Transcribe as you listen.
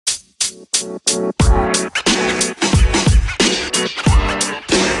Welcome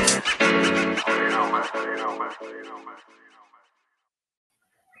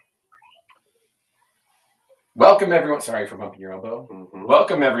everyone. Sorry for bumping your elbow.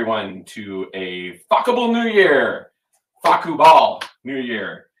 Welcome everyone to a fuckable New Year, Faku Ball New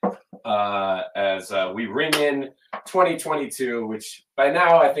Year. As we ring in 2022, which by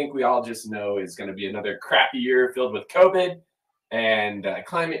now I think we all just know is going to be another crappy year filled with COVID and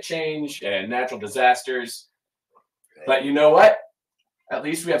climate change and natural disasters. But you know what? At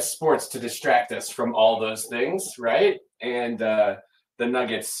least we have sports to distract us from all those things, right? And the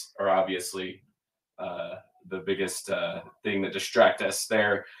Nuggets are obviously the biggest thing that distract us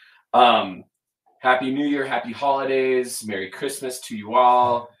there. Happy New Year, happy holidays, Merry Christmas to you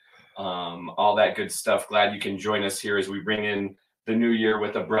all that good stuff. Glad you can join us here as we bring in the new year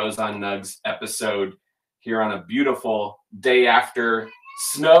with a Bros on Nugs episode here on a beautiful day after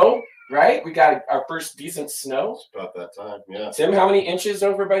snow, right? We got our first decent snow. It's about that time, yeah. Tim, how many inches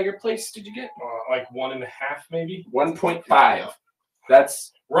over by your place did you get? Like 1.5, maybe. 1.5. Yeah.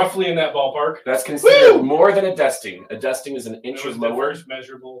 That's roughly in that ballpark. That's considered more than a dusting. A dusting is an inch lower. The first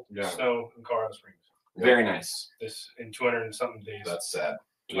measurable snow in Colorado Springs. Yeah. Very nice. This in 200 and something days. That's sad.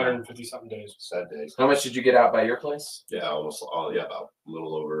 250 something days. Sad days. How much did you get out by your place? Yeah, almost. About a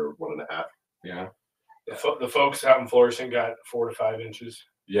little over 1.5. Yeah. The folks out in Florissant got 4 to 5 inches.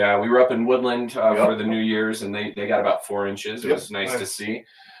 Yeah, we were up in Woodland for the New Year's, and they got about 4 inches. It was nice to see.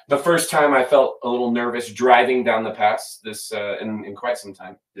 The first time I felt a little nervous driving down the pass this in quite some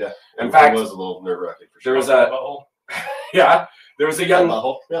time. Yeah. In fact, it was a little nerve-wracking for There sure.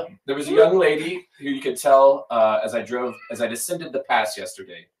 was a young lady who you could tell as I descended the pass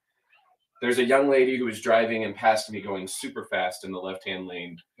yesterday. There's a young lady who was driving and passed me going super fast in the left-hand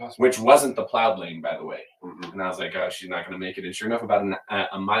lane, which wasn't the plowed lane, by the way. Mm-hmm. And I was like, oh, she's not going to make it. And sure enough, about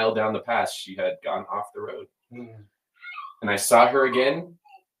a mile down the pass, she had gone off the road. Mm-hmm. And I saw her again,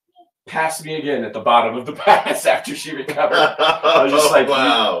 pass me again at the bottom of the pass after she recovered. I was just like,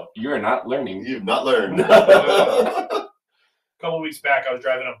 wow, you are not learning. You've not learned. A couple of weeks back, I was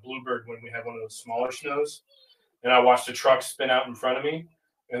driving up Bluebird when we had one of those smaller snows, and I watched a truck spin out in front of me,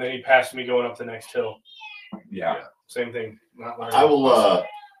 and then he passed me going up the next hill. Yeah. Same thing. Not learning. I will.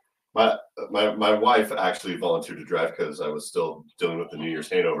 My wife actually volunteered to drive because I was still dealing with the New Year's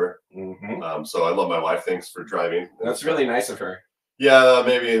hangover. Mm-hmm. So I love my wife. Thanks for driving. That's really nice of her. Yeah,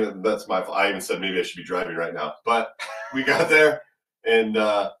 maybe that's my fault. I even said maybe I should be driving right now. But we got there, and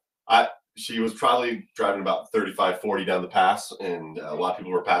she was probably driving about 35, 40 down the pass, and a lot of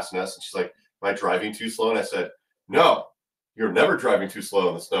people were passing us. And she's like, am I driving too slow? And I said, no, you're never driving too slow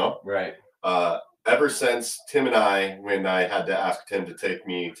in the snow. Right. Ever since Tim and I, when I had to ask Tim to take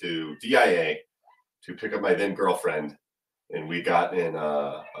me to DIA to pick up my then girlfriend, and we got in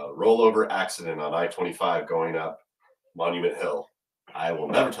a rollover accident on I-25 going up Monument Hill, I will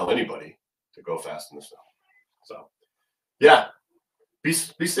never tell anybody to go fast in the snow. So, yeah, be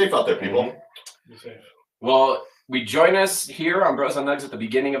safe out there, people. Be safe. Well, we join us here on Bros on Nugs at the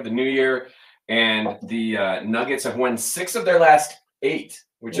beginning of the new year, and the Nuggets have won 6 of their last 8,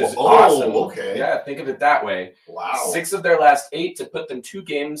 which is awesome. Okay. Yeah, think of it that way. Wow. 6 of their last 8 to put them 2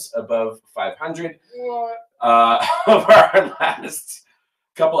 games above 500. What? Over our last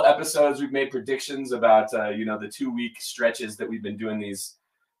couple episodes, we've made predictions about the 2-week stretches that we've been doing these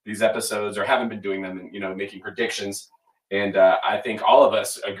episodes, or haven't been doing them, and making predictions. And I think all of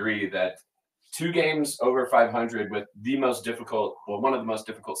us agree that 2 games over 500 with one of the most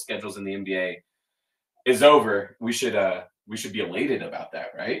difficult schedules in the NBA is over. We should be elated about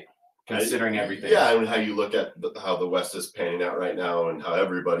that, right? Considering everything. Yeah, and how you look at how the West is panning out right now, and how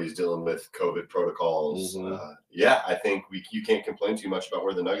everybody's dealing with COVID protocols. Mm-hmm. I think you can't complain too much about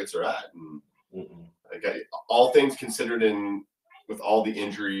where the Nuggets are at. And all things considered, with all the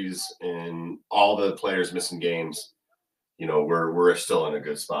injuries and all the players missing games, we're still in a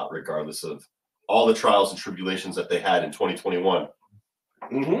good spot, regardless of all the trials and tribulations that they had in 2021.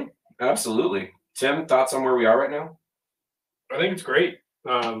 Mm-hmm. Absolutely. Tim, thoughts on where we are right now? I think it's great.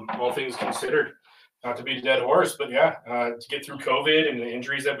 All things considered, not to beat a dead horse, but to get through COVID and the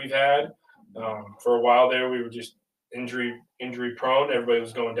injuries that we've had. For a while there, we were just injury prone. Everybody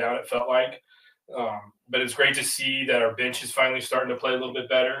was going down, it felt like. But it's great to see that our bench is finally starting to play a little bit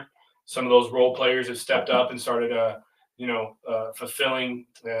better. Some of those role players have stepped up and started, fulfilling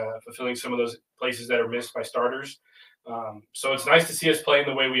some of those places that are missed by starters. So it's nice to see us playing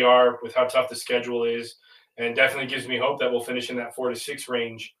the way we are with how tough the schedule is. And definitely gives me hope that we'll finish in that 4 to 6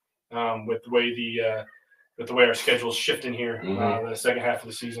 range with the way our schedule's shifting here the second half of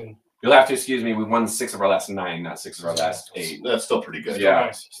the season. You'll have to excuse me. We won 6 of our last 9, not 6 of our last 8. That's still pretty good. Yeah,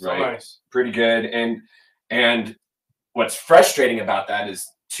 Nice. Still nice. Pretty good. And what's frustrating about that is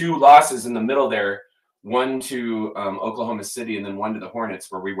 2 losses in the middle there. 1 to Oklahoma City and then 1 to the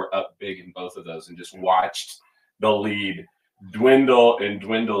Hornets, where we were up big in both of those and just watched the lead dwindle and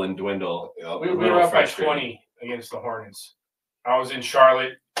dwindle and dwindle. We were up by 20 against the Hornets. I was in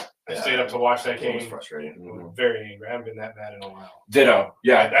Charlotte. I stayed up to watch that game. It was frustrating. Very angry. I haven't been that mad in a while. Ditto.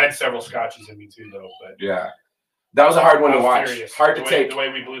 Yeah. I had several scotches in me too, though. But yeah. That was a hard one to watch. Furious. Hard to take. The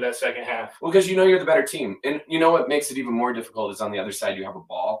way we blew that second half. Well, because you're the better team. And you know what makes it even more difficult is on the other side you have a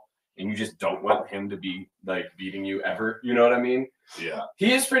ball. And you just don't want him to be like beating you ever. You know what I mean? Yeah.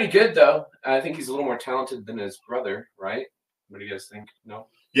 He is pretty good though. I think he's a little more talented than his brother, right? What do you guys think? No?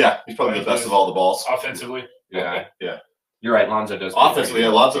 Yeah, he's probably the best of all the balls. Offensively. Yeah. Yeah. You're right. Lonzo does. Offensively,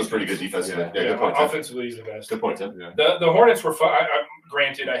 Lonzo's pretty good defensively. Yeah, good point. Offensively, he's the best. Good point, Tim. Yeah. The Hornets were fun.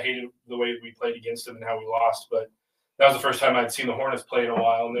 Granted, I hated the way we played against them and how we lost, but that was the first time I'd seen the Hornets play in a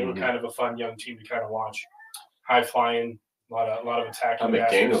while, and they were kind of a fun young team to kind of watch. High flying. A lot of attacking.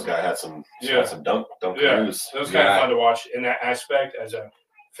 McDaniels guy had some dunk moves. It was kind of fun to watch in that aspect as a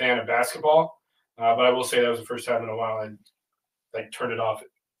fan of basketball. But I will say that was the first time in a while I turned it off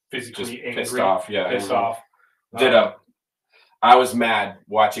physically. Just angry, pissed off. Yeah, pissed off. Ditto. I was mad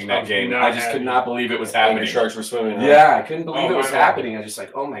watching that game. I just could not believe it was happening. Sharks were swimming. Huh? Yeah, I couldn't believe it was happening. I was just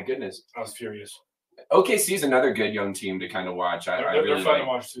like, oh my goodness. I was furious. OKC is another good young team to kind of watch. They're really fun to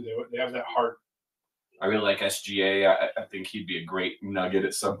watch too. They have that heart. I really like SGA. I think he'd be a great Nugget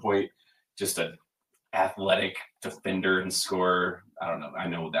at some point. Just an athletic defender and scorer. I don't know. I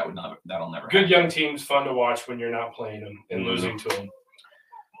know that'll never good happen. Young teams, fun to watch when you're not playing them and losing to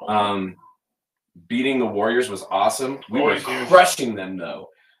them. Beating the Warriors was awesome. We were huge. Crushing them though.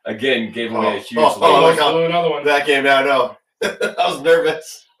 Again, gave away a huge lead. Another one. That game now, no. I was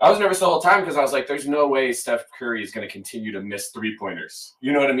nervous. I was nervous the whole time because I was like, there's no way Steph Curry is going to continue to miss 3-pointers.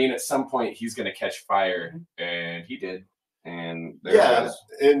 You know what I mean? At some point, he's going to catch fire. And he did. And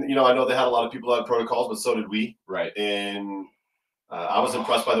and I know they had a lot of people on protocols, but so did we. Right. And I was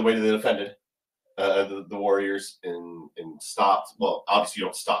impressed by the way that they defended the Warriors and stopped. Well, obviously you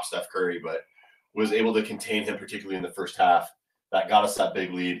don't stop Steph Curry, but was able to contain him, particularly in the first half. That got us that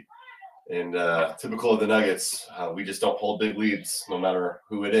big lead. And typical of the Nuggets, we just don't hold big leads no matter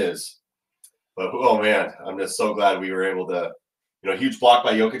who it is. But, oh, man, I'm just so glad we were able to, huge block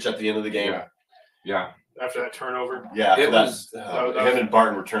by Jokic at the end of the game. Yeah. After that turnover. Yeah. Him and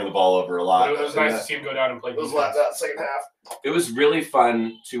Barton were turning the ball over a lot. It was nice to see him go down and play defense. That second half. It was really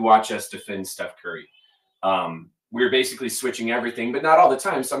fun to watch us defend Steph Curry. We were basically switching everything, but not all the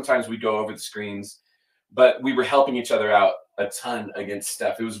time. Sometimes we'd go over the screens. But we were helping each other out a ton against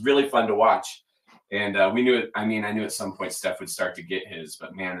Steph. It was really fun to watch. And we knew it. I mean, I knew at some point Steph would start to get his.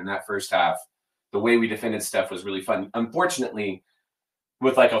 But, man, in that first half, the way we defended Steph was really fun. Unfortunately,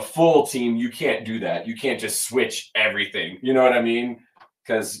 with like a full team, you can't do that. You can't just switch everything. You know what I mean?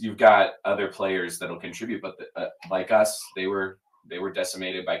 Because you've got other players that'll contribute. But like us, they were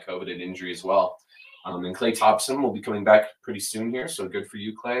decimated by COVID and injury as well. And Klay Thompson will be coming back pretty soon here. So good for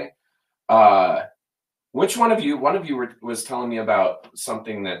you, Klay. Which one of you was telling me about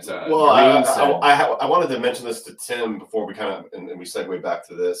something that I wanted to mention this to Tim before we kind of and we segue back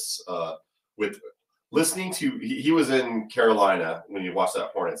to this with listening to he was in Carolina when you watched that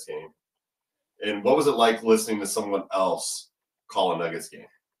Hornets game. And what was it like listening to someone else call a Nuggets game?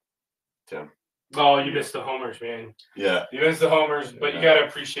 Tim. Oh, you missed the homers, man. Yeah. You missed the homers, but you gotta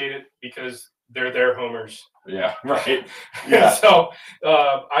appreciate it because they're their homers. Yeah, right. Yeah. So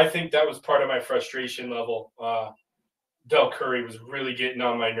I think that was part of my frustration level. Del Curry was really getting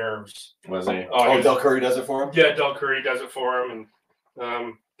on my nerves. Was he? Del Curry does it for him? Yeah, Del Curry does it for him.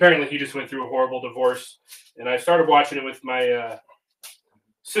 And apparently he just went through a horrible divorce. And I started watching it with my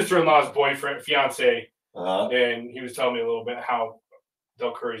sister-in-law's fiance. Uh-huh. And he was telling me a little bit how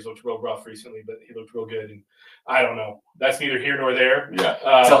Del Curry's looked real rough recently, but he looked real good. And I don't know. That's neither here nor there. Yeah.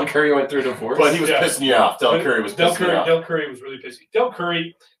 Del Curry went through a divorce. But he was pissing you off. Del Curry was pissing you off. Del Curry was really pissy. Del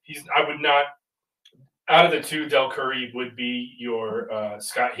Curry, I would not, out of the two, Del Curry would be your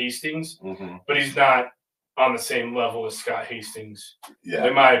Scott Hastings, but he's not on the same level as Scott Hastings,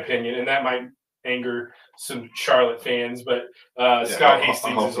 in my opinion. And that might anger some Charlotte fans, but Scott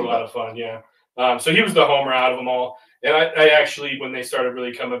Hastings is a lot of fun, so he was the homer out of them all. And I actually, when they started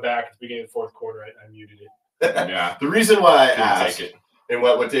really coming back at the beginning of the fourth quarter, I muted it. Yeah. The reason why I asked, and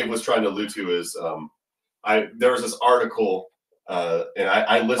what Dave was trying to allude to is, there was this article, and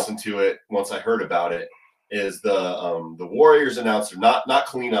I listened to it once I heard about it. Is the Warriors announcer, not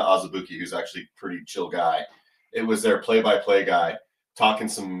Kalina Azubuike, who's actually a pretty chill guy. It was their play-by-play guy, talking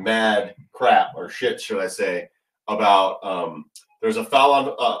some mad crap or shit, should I say, about there's a foul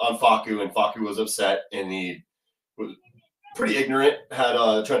on Facu, and Facu was upset, and he was pretty ignorant, had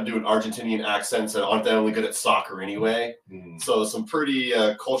tried to do an Argentinian accent, said, aren't they only good at soccer anyway? So some pretty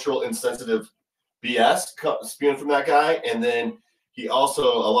cultural insensitive BS spewing from that guy. And then he also,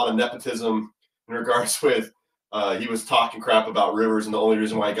 a lot of nepotism in regards with, he was talking crap about Rivers, and the only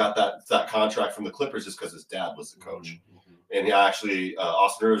reason why he got that contract from the Clippers is because his dad was the coach. And he actually,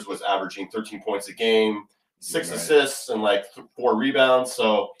 Austin Rivers was averaging 13 points a game, 6 assists, and like 4 rebounds.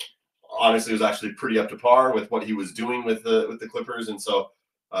 So obviously, it was actually pretty up to par with what he was doing with the Clippers. And so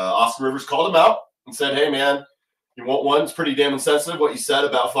Austin Rivers called him out and said, "Hey, man, you want one's pretty damn insensitive what you said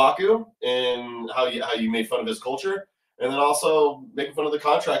about Facu and how you made fun of his culture, and then also making fun of the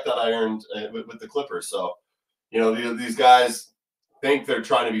contract that I earned with the Clippers." So, these guys think they're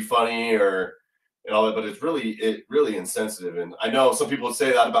trying to be funny or all that, but it's really insensitive. And I know some people would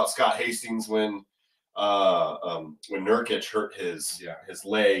say that about Scott Hastings when Nurkic hurt his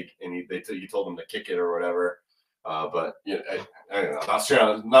leg and you told him to kick it or whatever. But I don't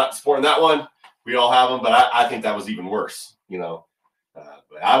know. Not supporting that one. We all have them, but I think that was even worse. But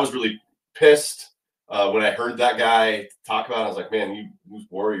I was really pissed when I heard that guy talk about it. I was like, man, these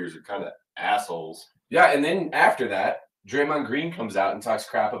Warriors are kind of assholes. Yeah, and then after that, Draymond Green comes out and talks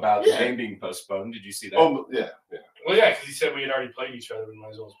crap about the game being postponed. Did you see that? Oh, yeah. Well, yeah, because he said we had already played each other. We might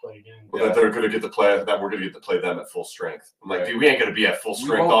as well play again. Well, that they're going to get to play. That we're going to get to play them at full strength. I'm like, dude, we ain't going to be at full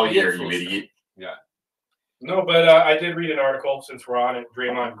strength all year, you idiot. Yeah. No, but I did read an article since we're on it.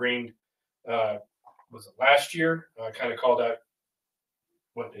 Draymond Green, was it last year? Kind of called out.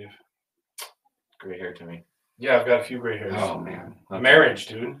 What, Dave? Gray hair to me. Yeah, I've got a few gray hairs. Oh man, marriage,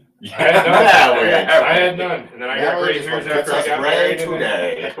 dude. Yeah. I had none, and then I got gray hairs after I got married.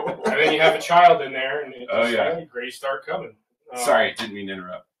 Today. And then you have a child in there, and grays start coming. Sorry, didn't mean to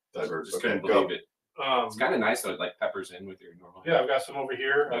interrupt. Just couldn't believe it. It's kind of nice though, like peppers in with your normal hair. Yeah, I've got some over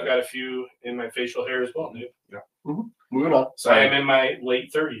here. I've got a few in my facial hair as well, dude. Yeah. Mm-hmm. Moving on. So I am in my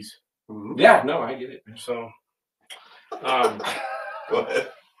late 30s. Mm-hmm. Yeah, no, I get it. So, go ahead.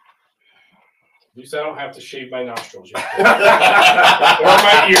 At least I don't have to shave my nostrils yet. Or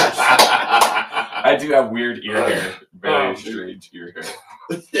my ears. I do have weird ear hair. Very strange ear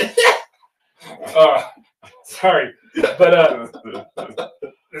hair. Sorry. But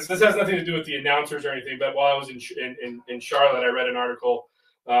this has nothing to do with the announcers or anything. But while I was in Charlotte, I read an article.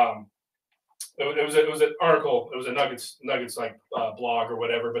 It was an article. It was a Nuggets like blog or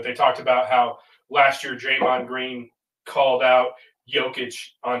whatever. But they talked about how last year Draymond Green called out Jokic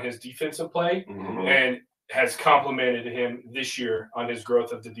on his defensive play and has complimented him this year on his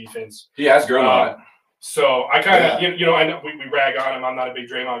growth of the defense. He has grown a lot. So I kind of, I know we rag on him. I'm not a big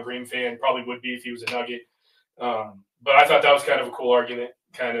Draymond Green fan. Probably would be if he was a Nugget. But I thought that was kind of a cool argument.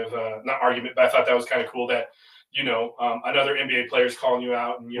 Not argument, but I thought that was kind of cool that, another NBA player is calling you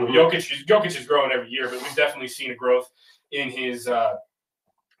out. And, Jokic is growing every year, but we've definitely seen a growth in his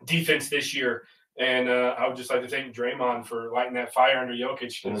defense this year. And I would just like to thank Draymond for lighting that fire under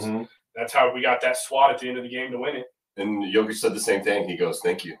Jokic because that's how we got that swat at the end of the game to win it. And Jokic said the same thing. He goes,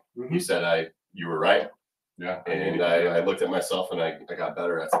 "Thank you." He said, "You were right." Yeah. And I looked at myself and I got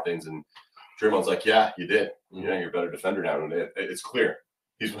better at some things. And Draymond's like, "Yeah, you did. You're a better defender now." And it's clear.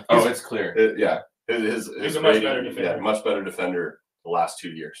 It's clear. He's a much better defender. Yeah, much better defender the last 2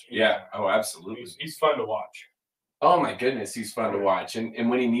 years. Yeah. Oh, absolutely. He's fun to watch. Oh my goodness, he's fun to watch. And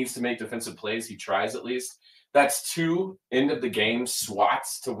when he needs to make defensive plays, he tries at least. That's 2 end of the game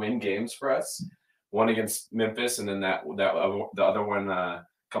swats to win games for us. One against Memphis, and then the other one a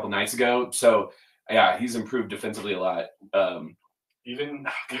couple nights ago. So yeah, he's improved defensively a lot. Even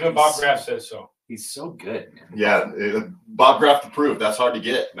Bob Graf says so. He's so good, man. Yeah, Bob Graf approved. That's hard to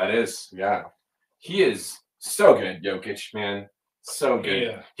get. That is, yeah. He is so good, Jokic, man. So good.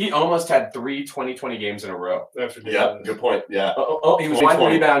 Yeah. He almost had 3 20-20 games in a row. That's ridiculous. Yeah, good point. Yeah. He was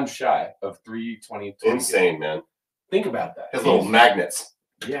 1 rebound shy of 3 20-20. Insane, man. Think about that. His little magnets.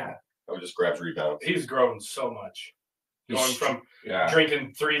 Yeah. I would just grabs rebounds. He's grown so much. Going from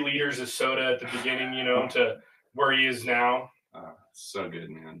drinking 3 liters of soda at the beginning, to where he is now. So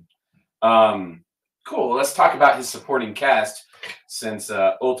good, man. Cool. Well, let's talk about his supporting cast. Since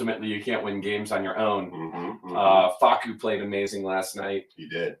ultimately you can't win games on your own. Facu played amazing last night. He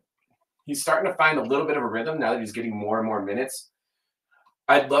did. He's starting to find a little bit of a rhythm now that he's getting more and more minutes.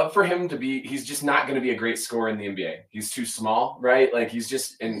 I'd love for him to be – he's just not going to be a great scorer in the NBA. He's too small, right? Like he's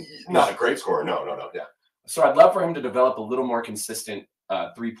just – not a great scorer. No. Yeah. So I'd love for him to develop a little more consistent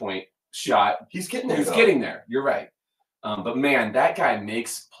three-point shot. He's getting there. He's getting there. You're right. But, man, that guy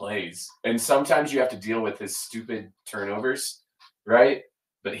makes plays. And sometimes you have to deal with his stupid turnovers. right?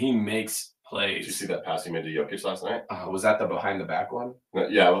 But he makes plays. Did you see that pass he made to Jokic last night? Was that the behind the back one?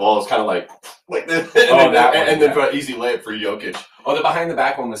 Yeah, well, it's kind of like this. And then for an easy layup for Jokic. Oh, the behind the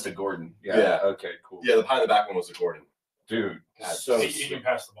back one was to Gordon. Yeah. Okay, cool. Yeah, the behind the back one was to Gordon. Dude, God, so he can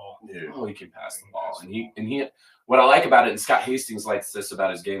pass the ball. Dude. he can pass the ball, and he. What I like about it, and Scott Hastings likes this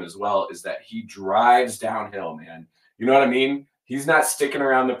about his game as well, is that he drives downhill, man. You know what I mean? He's not sticking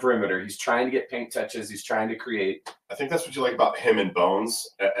around the perimeter. He's trying to get paint touches. He's trying to create. I think that's what you like about him and Bones.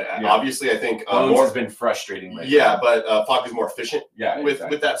 Obviously, I think Bones has been frustrating lately. Yeah, but Falk is more efficient. Yeah, with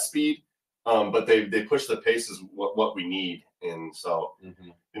that speed. But they push the pace is what we need, and so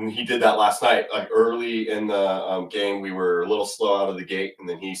and he did that last night. Like early in the game, we were a little slow out of the gate, and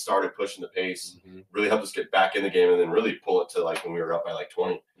then he started pushing the pace. Really helped us get back in the game, and then really pull it to like when we were up by like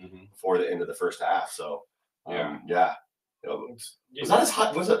 20 before the end of the first half. So yeah. Was that his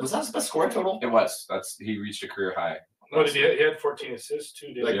high, was that his best scoring total? It was. He reached a career high. No, he had 14 assists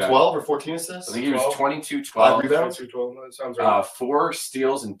too. Like 12 or 14 assists? I think he was 22, 5 12. rebounds? 12. That sounds right. 4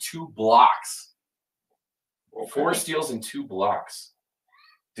 steals and 2 blocks. Okay. 4 steals and 2 blocks.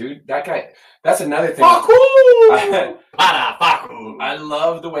 Dude, that guy, that's another thing. I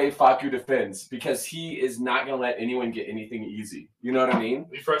love the way Facu defends because he is not going to let anyone get anything easy. You know what I mean?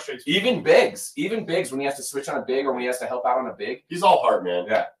 He frustrates me. Even bigs, when he has to switch on a big or when he has to help out on a big. He's all heart, man.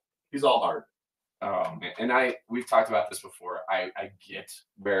 Yeah. He's all heart. Oh, man. And we've talked about this before. I get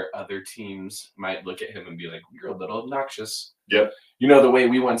where other teams might look at him and be like, you're a little obnoxious. Yep. You know, the way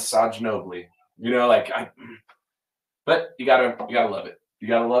we once saw Ginobili. You know, but you gotta love it. You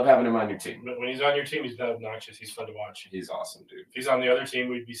gotta love having him on your team. When he's on your team, he's not obnoxious. He's fun to watch. He's awesome, dude. If he's on the other team,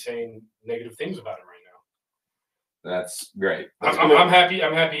 we'd be saying negative things about him right now. That's great. I'm happy.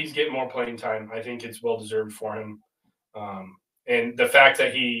 I'm happy he's getting more playing time. I think it's well deserved for him. And the fact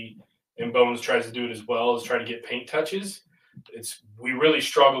that he and Bones tries to do it as well is try to get paint touches. We really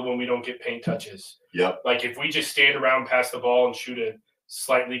struggle when we don't get paint touches. Yep. Like if we just stand around, pass the ball, and shoot a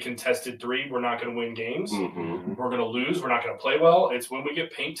slightly contested 3, we're not going to win games. We're going to lose. We're not going to play well. It's when we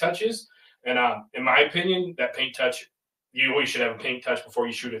get paint touches. And in my opinion, that paint touch, you always should have a paint touch before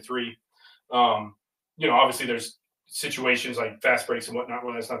you shoot a 3. Obviously there's situations like fast breaks and whatnot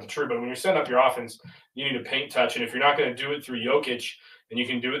where that's not the truth. But when you're setting up your offense, you need a paint touch. And if you're not going to do it through Jokic and you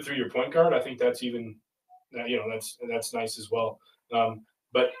can do it through your point guard, I think that's even, that's nice as well.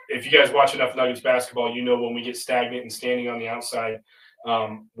 But if you guys watch enough Nuggets basketball, when we get stagnant and standing on the outside,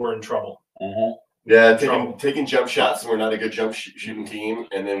 we're in trouble. Yeah, taking jump shots, and we're not a good jump shooting team.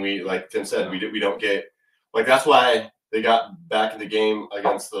 And then we, like Tim said, we don't get that's why they got back in the game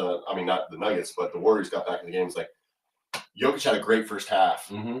against not the Nuggets, but the Warriors got back in the game. It's like Jokic had a great first half,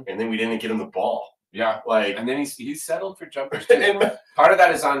 and then we didn't get him the ball. Yeah, and then he's settled for jumpers too. And part of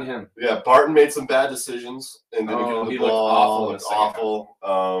that is on him. Yeah, Barton made some bad decisions, and then he looked awful. It's awful.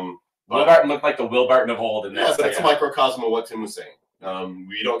 Will Barton looked like the Will Barton of old. But it's a microcosm of what Tim was saying.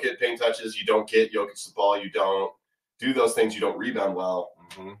 We don't get paint touches. You don't get Jokic the ball. You don't do those things. You don't rebound well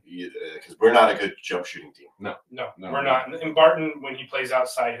because we're not a good jump shooting team. No, we're not. And Barton, when he plays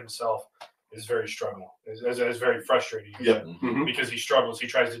outside himself, is very struggle. Is very frustrating. Yep. Because he struggles. He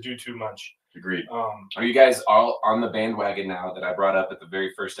tries to do too much. Agreed. Are you guys all on the bandwagon now that I brought up at the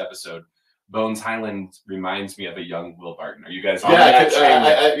very first episode? Bones Highland reminds me of a young Will Barton. Are you guys on that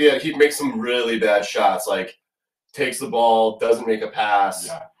train? He makes some really bad shots. Like takes the ball, doesn't make a pass.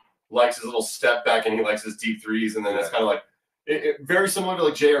 Yeah. Likes his little step back, and he likes his deep threes, and then it's kind of like very similar to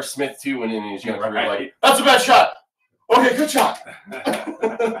like J.R. Smith too when in his young career. Like that's a bad shot. Okay, good shot.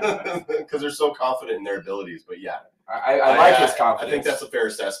 Because they're so confident in their abilities. But yeah, I like his confidence. I think that's a fair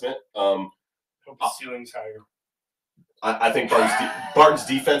assessment. Hope the ceiling's higher. I think Barton's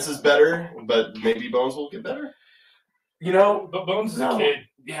defense is better, but maybe Bones will get better. But Bones is a kid.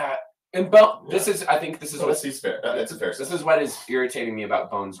 Yeah. And I think this is what's fair. That's a fair. This is what is irritating me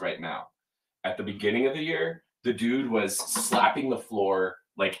about Bones right now. At the beginning of the year, the dude was slapping the floor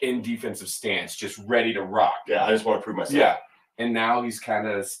like in defensive stance, just ready to rock. Yeah, I just want to prove myself. Yeah. And now he's kind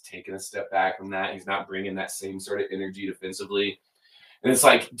of taking a step back from that. He's not bringing that same sort of energy defensively. And it's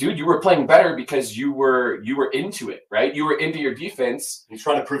like, dude, you were playing better because you were into it, right? You were into your defense. He's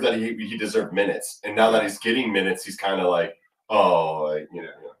trying to prove that he deserved minutes. And now that he's getting minutes, he's kind of like,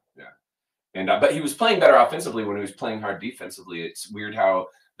 Yeah. And but he was playing better offensively when he was playing hard defensively. It's weird how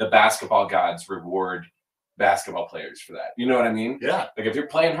the basketball gods reward basketball players for that. You know what I mean? Yeah. Like if you're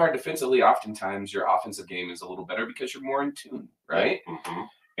playing hard defensively, oftentimes your offensive game is a little better because you're more in tune, right? Mm-hmm.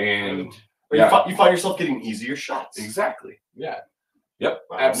 And you find yourself getting easier shots. Exactly. Yeah. Yep.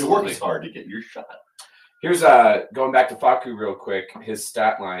 Absolutely. It works hard to get your shot. Here's going back to Facu real quick. His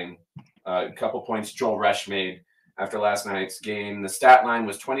stat line, a couple points Joel Rush made. after last night's game. The stat line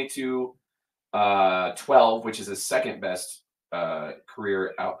was 22-12, which is his second best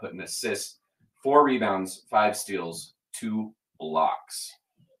career output and assists. 4 rebounds, 5 steals, 2 blocks.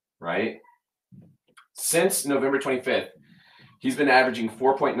 Right? Since November 25th, he's been averaging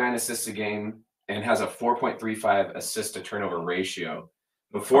 4.9 assists a game and has a 4.35 assist to turnover ratio.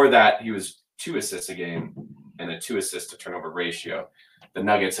 Before that, he was 2 assists a game and a 2 assist to turnover ratio. The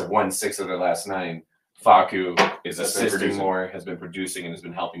Nuggets have won 6 of their last 9. Facu is assisting more, has been producing, and has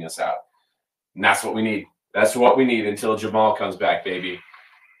been helping us out. And that's what we need. That's what we need until Jamal comes back, baby.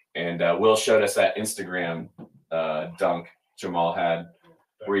 And Will showed us that Instagram dunk Jamal had,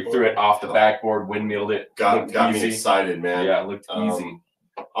 where he threw it off the backboard, windmilled it. Got me excited, man. Yeah, it looked easy.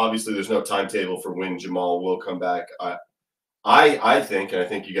 Obviously, there's no timetable for when Jamal will come back. I think, and I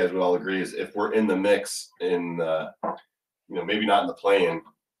think you guys would all agree, is if we're in the mix in, maybe not in the play-in,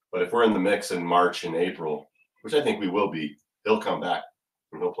 but if we're in the mix in March and April, which I think we will be, he'll come back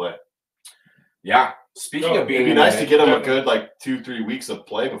and he'll play. Yeah. Speaking of being, it'd be nice to get him a good 2-3 weeks of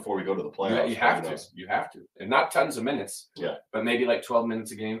play before we go to the playoffs. Yeah, you have to. You have to, and not tons of minutes. Yeah, but maybe 12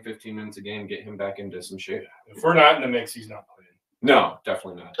 minutes a game, 15 minutes a game, get him back into some shape. If we're not in the mix, he's not playing. No,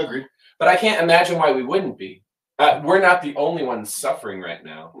 definitely not. Agreed. But I can't imagine why we wouldn't be. We're not the only ones suffering right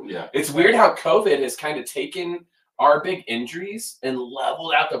now. Yeah, it's weird how COVID has kind of taken our big injuries and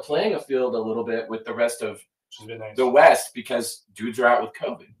leveled out the playing field a little bit with the rest of the West, because dudes are out with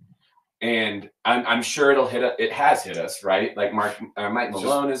COVID. And I'm sure it'll hit. It has hit us, right? Like Mike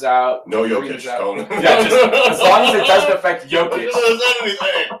Malone is out. No Jokic. Yeah, just as long as it doesn't affect Jokic. It doesn't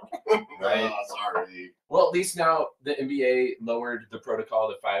anything. Right. Oh, sorry. Well, at least now the NBA lowered the protocol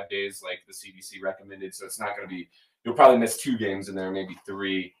to 5 days, like the CDC recommended. So it's not going to be. You'll probably miss 2 games in there, maybe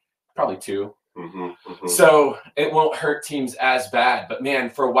 3, probably 2. So it won't hurt teams as bad. But man,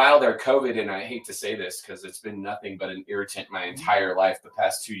 for a while there, COVID, and I hate to say this because it's been nothing but an irritant my entire life the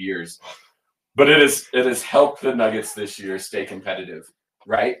past 2 years, but it has helped the Nuggets this year stay competitive,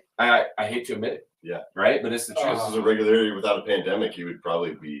 right? I hate to admit it. Yeah. Right? But it's the truth. This is a regular year without a pandemic, you would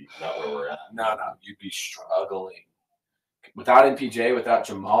probably be not where we're at. No, you'd be struggling. Without MPJ, without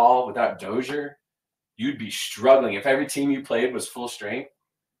Jamal, without Dozier, you'd be struggling. If every team you played was full strength,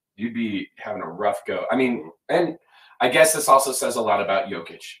 you'd be having a rough go. I mean, and I guess this also says a lot about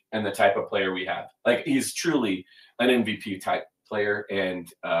Jokic and the type of player we have. Like, he's truly an MVP type player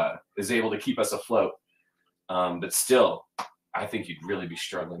and is able to keep us afloat. But still, I think you'd really be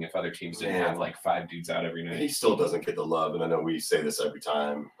struggling if other teams didn't have 5 dudes out every night. He still doesn't get the love, and I know we say this every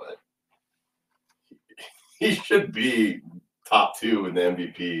time, but he should be top 2 in the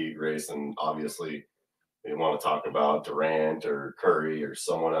MVP race, and obviously they want to talk about Durant or Curry or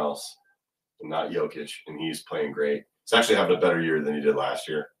someone else, and not Jokic, and he's playing great. He's actually having a better year than he did last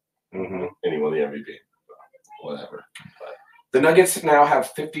year, and he won the MVP. Whatever. But the Nuggets now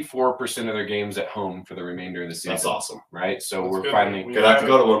have 54% of their games at home for the remainder of the season. that's awesome, right? So that's we're good. finally gonna have to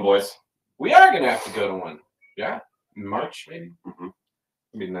go to one, boys. We are gonna have to go to one. Yeah, in March maybe. It'd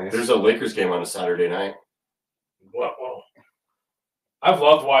be nice. There's a Lakers game on a Saturday night. Whoa. I've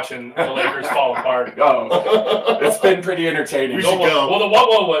loved watching the Lakers fall apart. Oh, it's been pretty entertaining. We should go. Well, the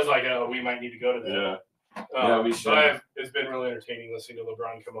what was like, we might need to go to that. Yeah, we should. It's been really entertaining listening to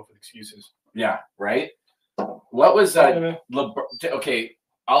LeBron come up with excuses. Yeah, right. What was LeBron? Okay,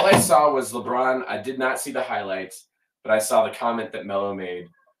 all I saw was LeBron. I did not see the highlights, but I saw the comment that Melo made.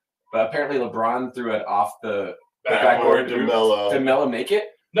 But apparently, LeBron threw it off the backboard. to Melo. Did Melo make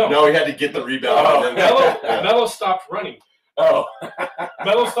it? No, he had to get the rebound. Melo stopped running. Oh,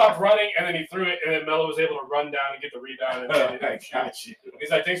 Melo stopped running, and then he threw it, and then Melo was able to run down and get the rebound. And I got you. He's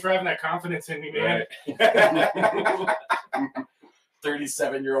like, "Thanks for having that confidence in me, man." Right.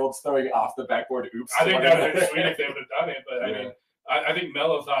 37-year-olds throwing it off the backboard. Oops. I think that would have been sweet if they would have done it, but I mean, I think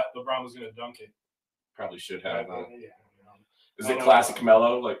Melo thought LeBron was going to dunk it. Probably should have. Yeah. Is it classic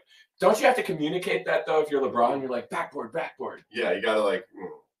Melo? Like, don't you have to communicate that though? If you're LeBron, you're like backboard. Yeah, you gotta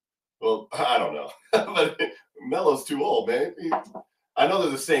well, I don't know, but Melo's too old, man. I know they're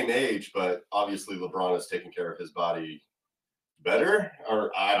the same age, but obviously LeBron is taking care of his body better,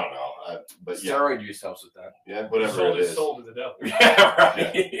 or I don't know. But yeah, steroid use helps with that. Yeah, whatever it is. Sold to the devil. Yeah,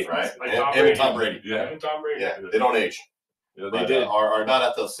 right. Yeah, right. Like Tom Brady. Yeah. And Tom Brady. Yeah, they don't age. Yeah, they did. Are not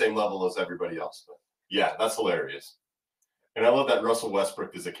at the same level as everybody else. But yeah, that's hilarious. And I love that Russell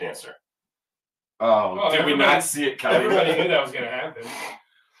Westbrook is a cancer. Oh, did we not see it coming? Everybody knew that was going to happen.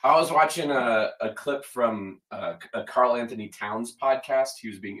 I was watching a clip from a Karl Anthony Towns podcast. He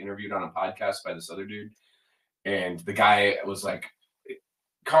was being interviewed on a podcast by this other dude. And the guy was like,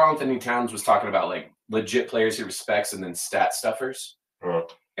 Karl Anthony Towns was talking about like legit players he respects and then stat stuffers. Uh-huh.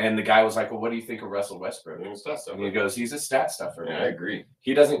 And the guy was like, well, what do you think of Russell Westbrook? He's a stat stuffer. And he goes, he's a stat stuffer. Yeah, Man. I agree.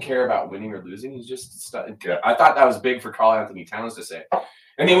 He doesn't care about winning or losing. He's just I thought that was big for Karl Anthony Towns to say.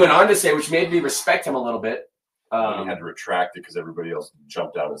 And he went on to say, which made me respect him a little bit. He had to retract it because everybody else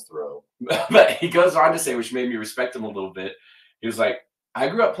jumped down his throat. But he goes on to say, which made me respect him a little bit. He was like, I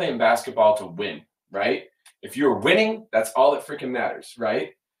grew up playing basketball to win, right? If you're winning, that's all that freaking matters,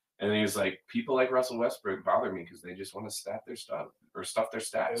 right? And then he was like, people like Russell Westbrook bother me because they just want to stat their stuff or stuff their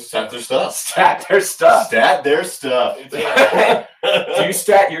stats. Stat their stuff. Stat their stuff. Stat their stuff. Do you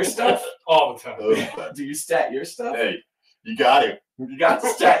stat your stuff? All the time. Do you stat your stuff? Hey, you got it. You got to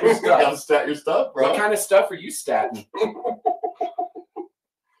stat your You got to stuff. stat your stuff, bro. What kind of stuff are you statting?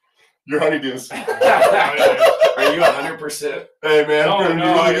 Your honeydews. Are you 100%? Hey, man, No, I'm going to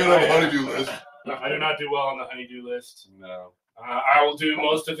no, be really good on I- the honeydew list. I do not do well on the honeydew list. No. I will do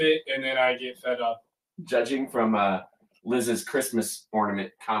most of it, and then I get fed up. Judging from Liz's Christmas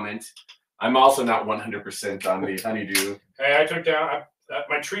ornament comment, I'm also not 100% on the honeydew. Hey, I took down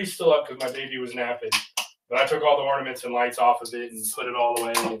my tree's still up because my baby was napping, but I took all the ornaments and lights off of it and put it all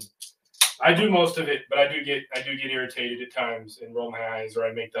away. And I do most of it, but I do get irritated at times and roll my eyes, or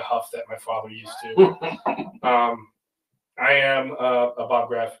I make the huff that my father used to. I am a Bob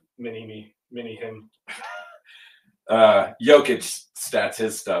Graff mini him. Jokic stats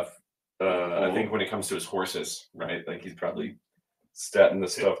his stuff. I think when it comes to his horses, right? Like he's probably statting the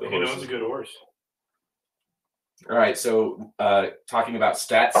stuff that He knows horses. a good horse. All right, so talking about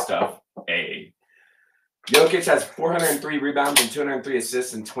stat stuff, Jokic has 403 rebounds and 203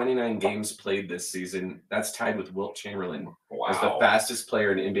 assists in 29 games played this season. That's tied with Wilt Chamberlain as the fastest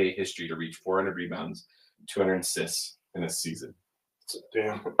player in NBA history to reach 400 rebounds, 200 assists in a season.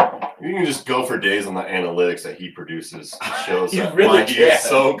 Damn. You can just go for days on the analytics that he produces. It shows You that really why he is can.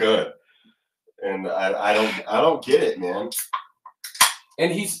 so good. And I don't get it, man.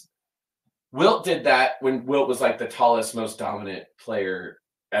 And Wilt did that when Wilt was like the tallest, most dominant player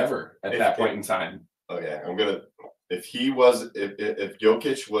ever at that point in time. Okay, if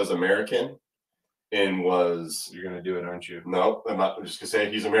Jokic was American and was You're gonna do it, aren't you? no, I'm just gonna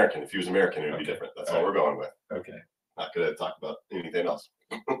say he's American. If he was American, it would be Okay. different. That's All all right. we're going with. Okay. Not gonna talk about anything else.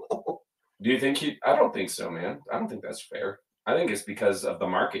 Do you think I don't think so, man. I don't think that's fair. I think it's because of the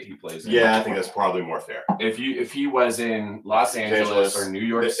market he plays in. Yeah, I think that's probably more fair. If he was in Los Angeles or New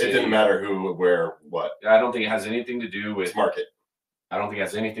York It City, didn't matter who, where, what. I don't think it has anything to do with It's market. I don't think it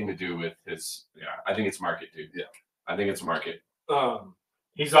has anything to do with his. Yeah, I think it's market, dude. Yeah. I think it's market.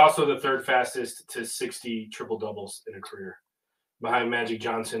 He's also the third fastest to 60 triple doubles in a career, behind Magic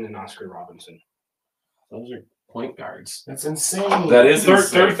Johnson and Oscar Robinson. Those are point guards. That's insane. That is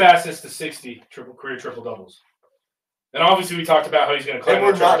Third fastest to 60 career triple doubles. And obviously, we talked about how he's going to climb. And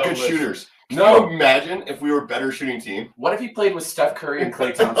we're the not triple good double list. shooters. Can No. you imagine if we were a better shooting team? What if he played with Steph Curry and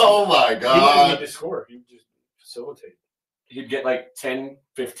Klay Thompson? Oh my He wouldn't god. need to score. He would just facilitate. He'd get like 10,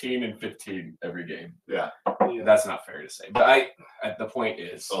 15, and 15 every game. Yeah. Yeah. That's not fair to say. But the point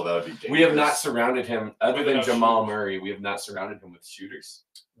is, Oh, that would be dangerous. we have not surrounded him, other With than enough Jamal shooters. Murray, we have not surrounded him with shooters.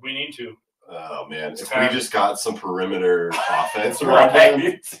 We need to. Oh man, It's if time. we just got some perimeter offense around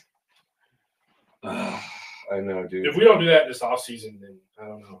him. I know, dude. If we don't do that this offseason, then I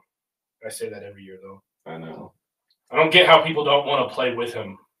don't know. I say that every year, though. I know. I don't get how people don't want to play with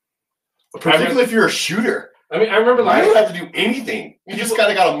him. Particularly if you're a shooter. I mean, I remember You don't last have to do anything. You just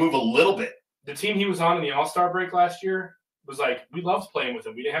kind of got to move a little bit. the team he was on in the All-Star break last year was like, we loved playing with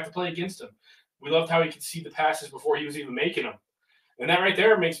him. We didn't have to play against him. We loved how he could see the passes before he was even making them. And that right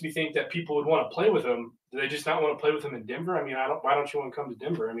there makes me think that people would want to play with him. Do they just not want to play with him in Denver? I mean, why don't you want to come to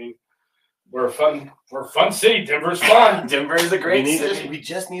Denver? I mean, we're a fun city. Denver's fun. Denver is a great city. We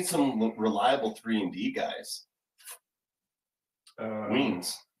just need some reliable 3-and-D guys.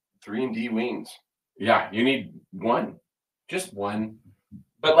 Wings. 3-and-D wings. Yeah, you need one. Just one.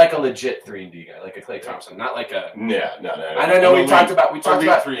 But like a legit 3-and-D guy, like a Klay Thompson, not like a. Yeah, no. And I know we talked about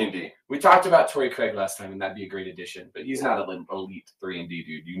 3-and-D. we talked about Torrey Craig last time, and that'd be a great addition. But he's not an elite 3-and-D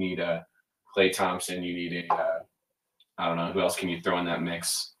dude. You need a Klay Thompson. You need a I don't know who else can you throw in that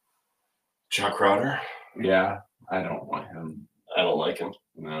mix. Chuck Crowder. Yeah, I don't want him. I don't like him.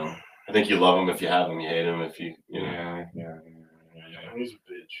 No. I think you love him if you have him. You hate him if you know. Yeah. He's a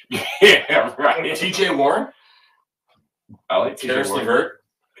bitch. Yeah, right. TJ Warren. I like Karis TJ Warren. LeVert.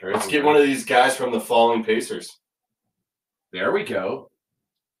 Let's get one of these guys from the falling Pacers. There we go.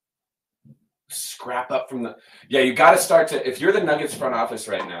 Scrap up from the. Yeah, you got to start to. If you're the Nuggets front office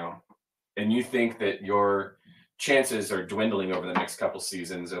right now, and you think that your chances are dwindling over the next couple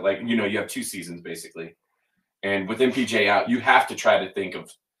seasons, or you have 2 seasons basically, and with MPJ out, you have to try to think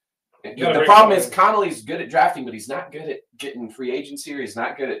of The problem is Connolly's good at drafting, but he's not good at getting free agency, or he's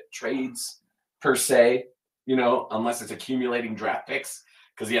not good at trades per se, you know, unless it's accumulating draft picks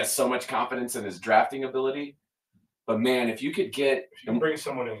because he has so much confidence in his drafting ability. But man, if you could bring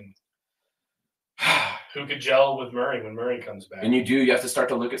someone in who could gel with Murray when Murray comes back. And you have to start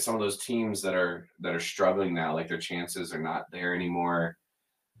to look at some of those teams that are struggling now, like their chances are not there anymore.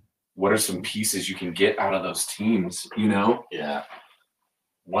 What are some pieces you can get out of those teams, you know? Yeah.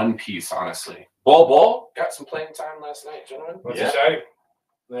 One piece, honestly. Bol got some playing time last night, gentlemen. That's exciting.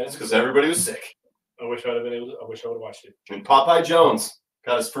 That's because everybody was sick. I wish I would have watched it. And Popeye Jones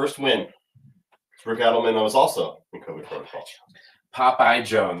got his first win. Rick Adelman was also in COVID protocol. Popeye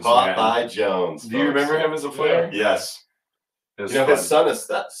Jones. Jones. Do you remember him as a player? Yes. His son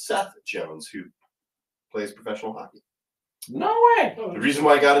is Seth Jones, who plays professional hockey. No way. The reason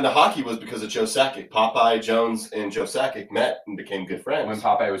why I got into hockey was because of Joe Sakic. Popeye Jones and Joe Sakic met and became good friends. When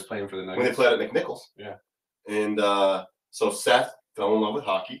Popeye was playing for the Nuggets. When they played at McNichols. Yeah. And so Seth fell in love with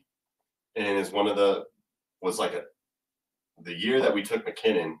hockey and the year that we took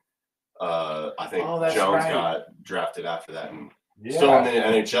McKinnon, I think Jones got drafted after that and still in the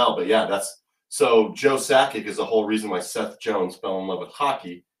NHL. But yeah, so Joe Sakic is the whole reason why Seth Jones fell in love with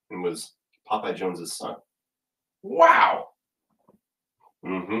hockey and was Popeye Jones's son. Wow.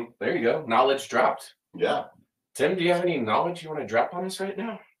 Mm-hmm. There you go. Knowledge dropped. Yeah. Tim, do you have any knowledge you want to drop on us right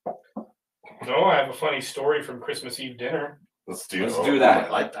now? No, I have a funny story from Christmas Eve dinner. Let's do that. I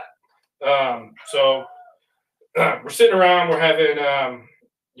like that. So we're sitting around. We're having,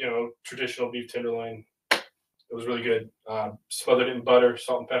 traditional beef tenderloin. It was really good. Smothered it in butter,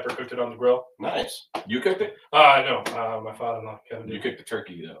 salt and pepper. Cooked it on the grill. Nice. You cooked it? No. My father-in-law Kevin did. You cooked the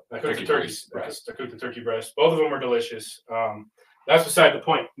turkey though. I cooked the turkey breast. I cooked the turkey breast. Both of them were delicious. That's beside the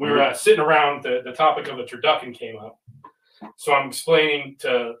point. We were sitting around. The topic of a turducken came up. So I'm explaining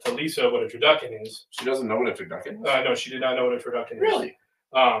to Lisa what a turducken is. She doesn't know what a turducken is? No, she did not know what a turducken is. Really?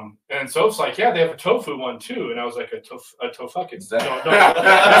 And so it's like, yeah, they have a tofu one too. And I was like, a tofucken. No.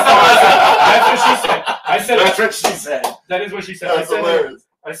 That's what she said. That's what she said. That is what she said. That's hilarious.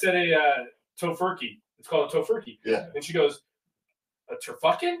 I said a tofurkey. It's called a tofurkey. Yeah. And she goes, a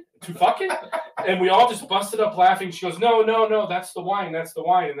turfucken? And we all just busted up laughing. She goes, no, that's the wine. That's the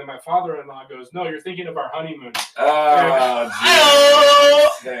wine. And then my father-in-law goes, no, you're thinking of our honeymoon. Oh,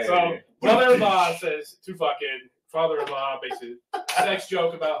 So mother-in-law says turfucken. Father-in-law makes a sex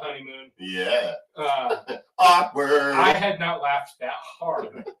joke about honeymoon. Yeah. Awkward. I had not laughed that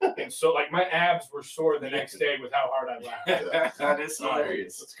hard. And so, my abs were sore the next day with how hard I laughed. Yeah. That is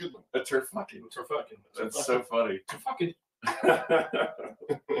hilarious. That's a good one. A turfucken. That's so funny. Turfucken.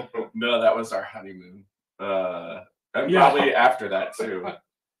 No, that was our honeymoon. And probably after that, too.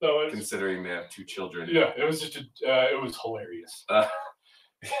 So considering they have 2 children. Yeah, it was just it was hilarious.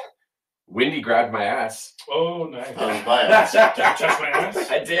 Wendy grabbed my ass. Oh, nice. My ass. Did you touch my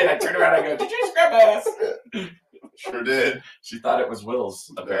ass? I did. I turned around and I go, did you just grab my ass? Sure did. She thought it was Will's,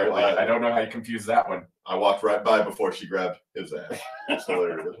 apparently. I don't know how you confuse that one. I walked right by before she grabbed his ass. It's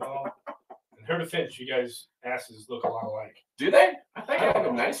hilarious. Well, in her defense, you guys' asses look a lot alike. Do they? I think I have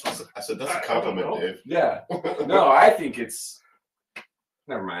a nice one. I said, that's a compliment, Dave. Yeah. No, I think it's...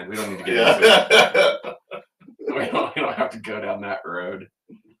 Never mind. We don't need to get into it. We don't have to go down that road.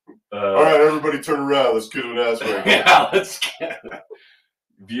 All right, everybody turn around. Let's get an ass break. Yeah, let's get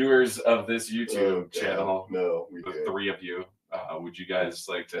viewers of this YouTube channel. No, the 3 of you. Would you guys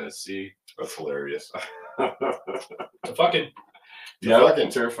like to see? That's hilarious. Turfucken.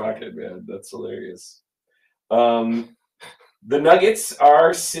 Turfucken, man. That's hilarious. The Nuggets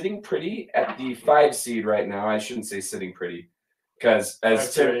are sitting pretty at the 5 seed right now. I shouldn't say sitting pretty, because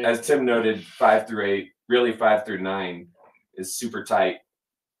as Tim noted, 5 through 8, really 5 through 9 is super tight.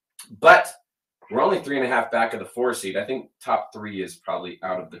 But we're only 3.5 back of the 4 seed. I think top 3 is probably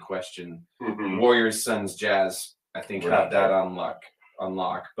out of the question. Mm-hmm. Warriors, Suns, Jazz, I think have that on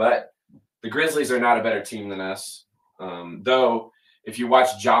lock. But the Grizzlies are not a better team than us. Though, if you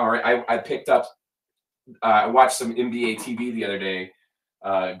watch Ja Morant, I watched some NBA TV the other day,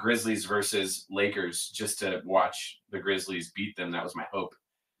 Grizzlies versus Lakers, just to watch the Grizzlies beat them. That was my hope.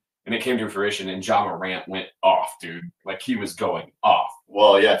 And it came to fruition, and Ja Morant went off, dude. Like, he was going off.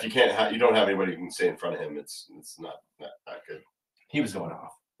 Well, yeah, if you don't have anybody who can stay in front of him, it's not good. He was going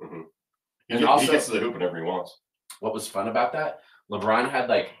off. Mm-hmm. He gets to the hoop whenever he wants. What was fun about that? LeBron had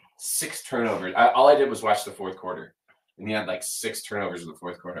 6 turnovers. All I did was watch the 4th quarter, and he had 6 turnovers in the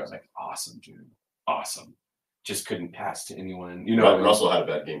 4th quarter. I was like, awesome, dude. Awesome. Just couldn't pass to anyone. Russell had a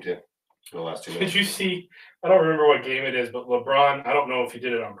bad game, too. The last 2 minutes. Did you see? I don't remember what game it is, but LeBron, I don't know if he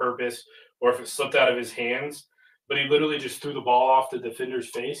did it on purpose or if it slipped out of his hands, but he literally just threw the ball off the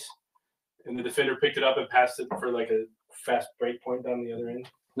defender's face. and the defender picked it up and passed it for like a fast break point down the other end.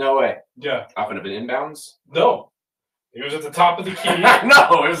 No way. Yeah. Off of an inbounds? No. He was at the top of the key.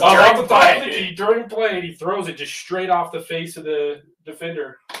 No, it was off the top of the key during play, and he throws it just straight off the face of the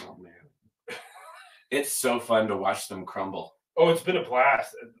defender. Oh, man. It's so fun to watch them crumble. Oh, it's been a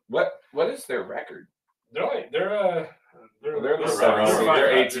blast. What is their record? They're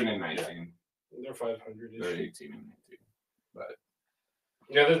They're 18 and 19. They're 500. They're 18 and 19. But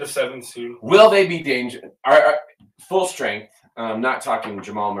yeah, they're the 7th team. will they be dangerous? Are full strength? Not talking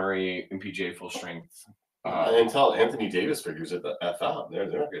Jamal Murray and PGA full strength. Until Anthony Davis figures it the F out, they're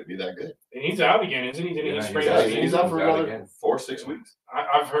not going to be that good. And he's out again, isn't he? Didn't he sprain his knee? He's out for another 4 or 6 weeks.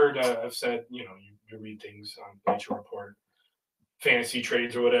 I've heard, I've said, you read things on Bleacher Report, fantasy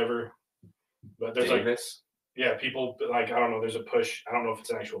trades or whatever. But there's Davis? People I don't know. There's a push. I don't know if it's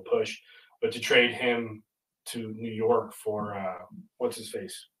an actual push, but to trade him to New York for what's his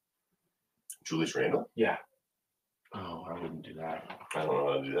face? Julius Randle? Yeah. Oh, I wouldn't do that. I don't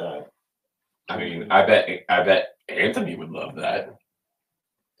know how to do that. I mean, I bet Anthony would love that.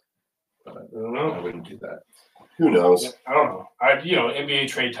 But I don't know. I wouldn't do that. Who knows? I don't know. NBA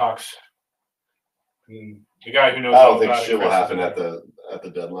trade talks. I mean, the guy who knows. I don't think shit will happen at the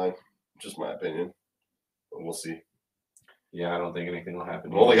deadline. Just my opinion. But we'll see. Yeah, I don't think anything will happen.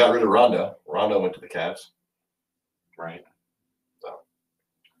 Well, they got rid of Rondo. Rondo went to the Cavs. Right. So.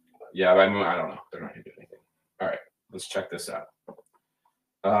 Yeah, I mean, I don't know. They're not going to do anything. All right, let's check this out.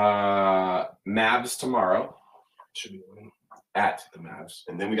 Mavs tomorrow. Should be a win. At the Mavs.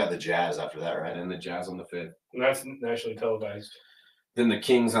 And then we got the Jazz after that, right? And then the Jazz on the 5th. And that's nationally televised. Then the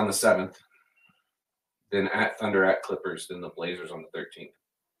Kings on the 7th. Then at Thunder, at Clippers. Then the Blazers on the 13th.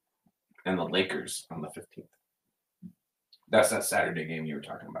 And the Lakers on the 15th. That's that Saturday game you were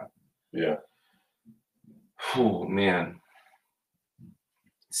talking about. Yeah. Oh, man.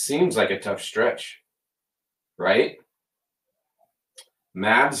 Seems like a tough stretch. Right?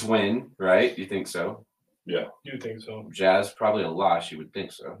 Mavs win, right? You think so? Yeah. You think so? Jazz probably a loss. You would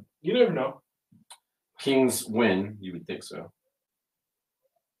think so. You never know. Kings win. You would think so.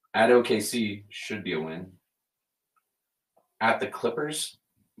 At OKC should be a win. At the Clippers,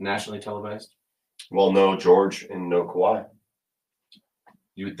 nationally televised. Well, no George and no Kawhi.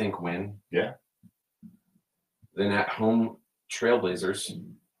 You would think win. Yeah. Then at home, Trailblazers.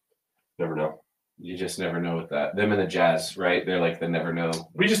 Never know. You just never know with that. Them and the Jazz, right? They're like the never know.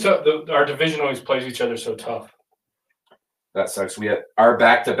 We just our division always plays each other so tough. That sucks. We have our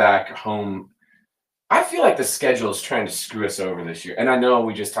back-to-back home. I feel like the schedule is trying to screw us over this year. And I know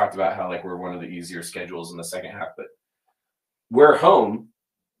we just talked about how like we're one of the easier schedules in the second half, but we're home,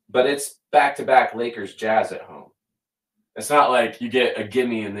 but it's back-to-back Lakers Jazz at home. It's not like you get a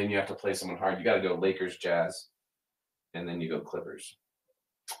gimme and then you have to play someone hard. You got to go Lakers Jazz, and then you go Clippers.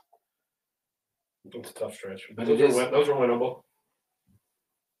 It's a tough stretch. But those are winnable.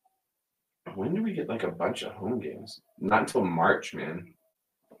 When do we get like a bunch of home games? Not until March, man.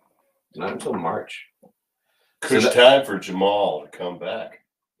 Not until March. Kush time for Jamal to come back.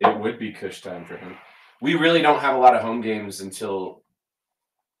 It would be Kush time for him. We really don't have a lot of home games until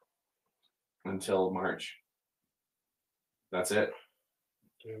March. That's it.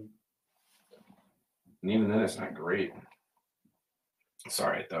 Yeah. And even then, it's not great. It's all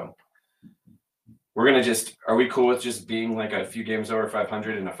right, though. We're going to are we cool with just being like a few games over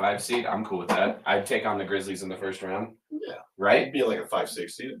 500 and a 5 seed? I'm cool with that. I'd take on the Grizzlies in the first round. Yeah. Right? Be like a 5-6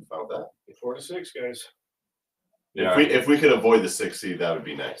 seed. I found that. 4 to 6, guys. Yeah. If we could avoid the 6 seed, that would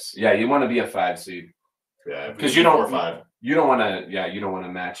be nice. Yeah, you want to be a 5 seed. Yeah. Because you don't 4 or 5. You don't want to. Yeah, you don't want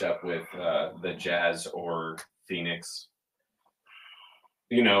to match up with the Jazz or Phoenix.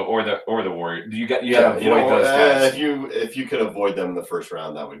 Or the Warriors. You got to avoid those guys. If you could avoid them in the first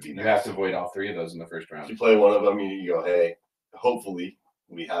round, that would be nice. You have to avoid all 3 of those in the first round. If you play one of them, you go, hey, hopefully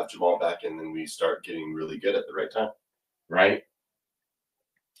we have Jamal back, and then we start getting really good at the right time. Right.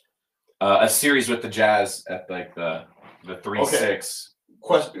 A series with the Jazz at like the 3-6.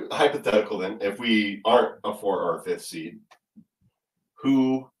 Question hypothetical then: if we aren't a 4 or a 5th seed,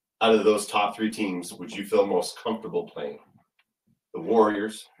 who out of those top 3 teams would you feel most comfortable playing? The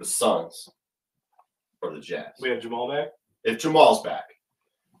Warriors, the Suns, or the Jazz? We have Jamal back? If Jamal's back.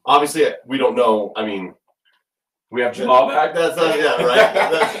 Obviously, we don't know. I mean, we have Jamal back? That's not, yeah, right?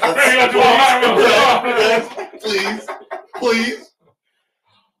 Please.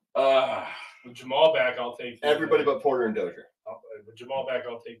 With Jamal back, I'll take everybody but Porter and Dozier. With Jamal back,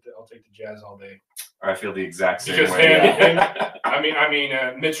 I'll take the Jazz all day. I feel the exact same because way. I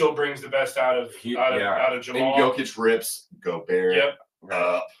mean, Mitchell brings the best out of Jamal. And Jokic rips Gobert. Yep.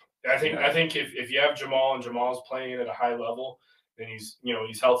 I think if you have Jamal and Jamal's playing at a high level, and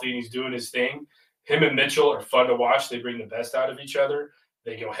he's healthy and he's doing his thing. Him and Mitchell are fun to watch. They bring the best out of each other.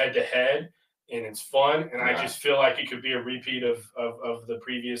 They go head to head, and it's fun. And I just feel like it could be a repeat of the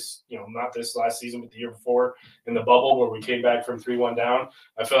previous, not this last season, but the year before in the bubble where we came back from 3-1 down.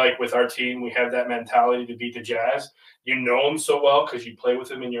 I feel like with our team, we have that mentality to beat the Jazz. You know them so well because you play with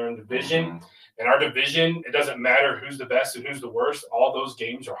them in your own division. Mm-hmm. In our division, it doesn't matter who's the best and who's the worst. All those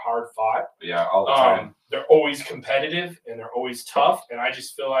games are hard fought. Yeah, all the time. They're always competitive and they're always tough. And I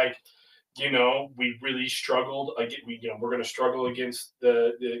just feel like, we really struggled. We're going to struggle against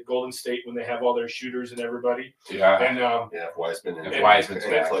the Golden State when they have all their shooters and everybody. Yeah. And Wiseman and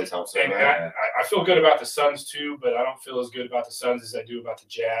Klay Thompson. And I feel good about the Suns too, but I don't feel as good about the Suns as I do about the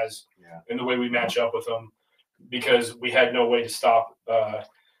Jazz and the way we match up with them, because we had no way to stop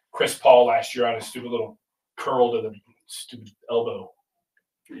Chris Paul last year on a stupid little curl to the stupid elbow.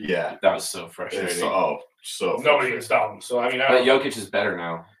 Yeah, that was so frustrating. So nobody can stop him. So I mean, but Jokic is better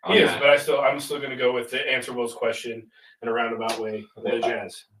now. He is, but I'm still going to go with the answer Will's question in a roundabout way. The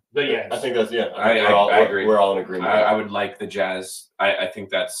Jazz. The Jazz. I think that's I agree. We're all in agreement. I would like the Jazz. I think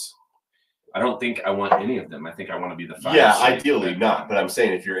that's. I don't think I want any of them. I think I want to be the 5. Yeah, ideally not. But I'm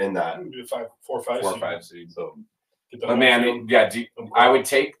saying if you're in that 4 or 5 seed. So, but man, I would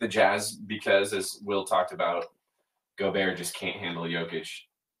take the Jazz because, as Will talked about, Gobert just can't handle Jokic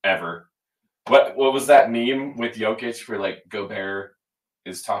ever. What was that meme with Jokic where like Gobert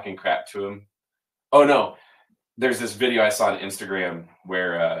is talking crap to him? Oh no, there's this video I saw on Instagram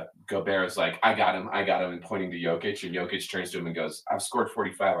where Gobert is like, I got him, and pointing to Jokic, and Jokic turns to him and goes, I've scored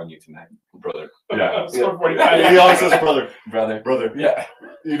 45 on you tonight, brother. Yeah, scored 45. He always says, brother. Yeah,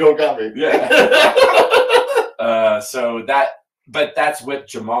 you don't got me. Yeah. But that's with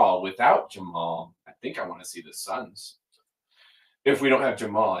Jamal. Without Jamal, I think I want to see the Suns. If we don't have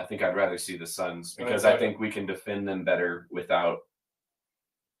Jamal, I think I'd rather see the Suns because I think we can defend them better without.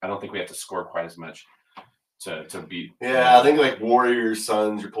 I don't think we have to score quite as much to beat. Yeah, I think like Warriors,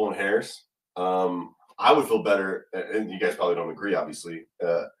 Suns, you're pulling hairs. I would feel better, and you guys probably don't agree, obviously,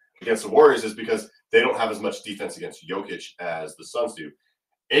 against the Warriors is because they don't have as much defense against Jokic as the Suns do.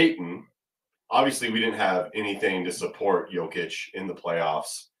 Ayton, obviously, we didn't have anything to support Jokic in the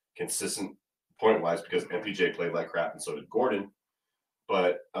playoffs, consistent point-wise, because MPJ played like crap and so did Gordon.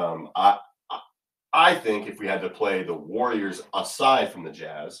 But I think if we had to play the Warriors aside from the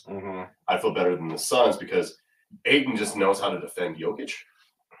Jazz, I'd feel better than the Suns because Ayton just knows how to defend Jokic.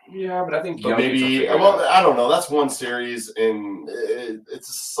 Yeah, but I think maybe. Well, I don't know. That's one series, and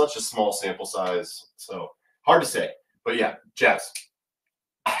it's such a small sample size, so hard to say. But yeah, Jazz.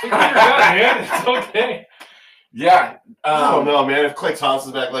 Man, it's okay. Yeah, I don't know, man. If Klay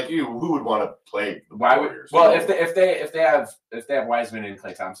Thompson's back, like you, who would want to play? If they have Wiseman and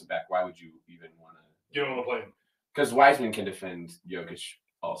Klay Thompson back, why would you even want to? You don't want to play him because Wiseman can defend Jokic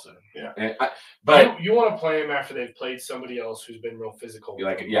also. Yeah, but you want to play him after they've played somebody else who's been real physical.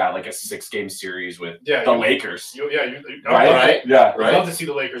 Like a 6-game series with the Lakers. Right. Yeah, I'd love to see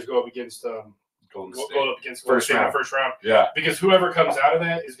the Lakers go up against Golden State. Go up against first round. Yeah, because whoever comes out of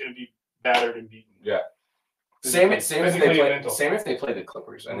that is going to be battered and beaten. Yeah. Same if they play the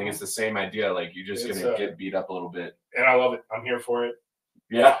Clippers. I think it's the same idea. Like you're just gonna get beat up a little bit. And I love it. I'm here for it.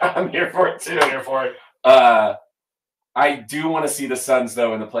 Yeah, I'm here for it too. I'm here for it. I do want to see the Suns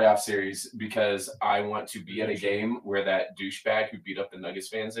though in the playoff series because I want to be at a game where that douchebag who beat up the Nuggets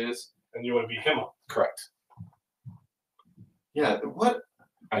fans is. And you want to beat him up. Correct. Yeah. What?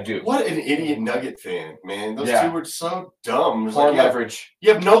 I do. What an idiot Nugget fan, man. Those two were so dumb. Poor leverage.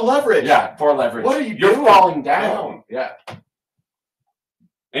 You have no leverage. Yeah, poor leverage. What are you You're doing? falling down. Yeah.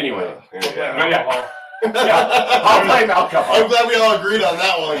 Anyway. I'll blame alcohol. I'm glad we all agreed on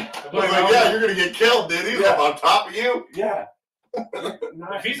that one. I was like, you're going to get killed, dude. He's up on top of you. Yeah.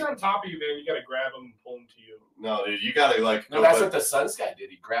 If he's on top of you, man, you got to grab him and pull him to you. No, dude, you got to No, that's what the Suns guy did.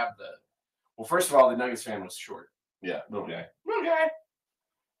 He grabbed the. Well, first of all, the Nuggets fan was short. Yeah. Little guy.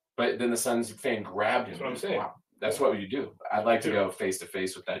 But then the Suns fan grabbed him. That's what I'm saying. Wow. That's what you do. I'd like to go face to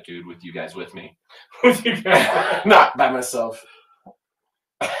face with that dude, with you guys with me. With you guys. Not by myself.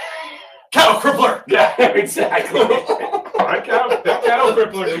 Cattle crippler. Yeah, exactly. Cattle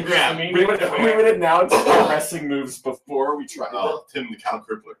crippler. Grab. We would announce our wrestling moves before we tried. Oh, Tim the cattle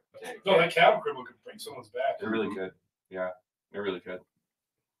crippler. No, that cattle crippler could break someone's back. It really could. Yeah, it really could.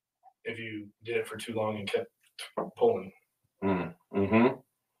 If you did it for too long and kept pulling. Mm-hmm.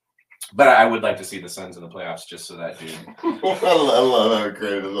 But I would like to see the Suns in the playoffs just so that dude. I love how he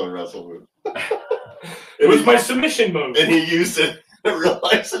created his own wrestle move. It was my submission move. And he used it in a real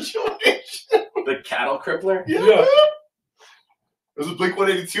life situation. The cattle crippler? Yeah. It was a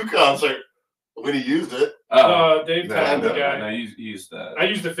Blink-182 concert when he used it. Dave No, Town, the no, guy. no, you used the. I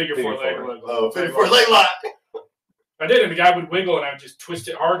used the figure four leg. Oh, figure four leg lock. I did, and the guy would wiggle, and I would just twist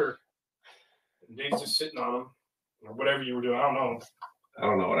it harder. And Dave's just sitting on him, or whatever you were doing. I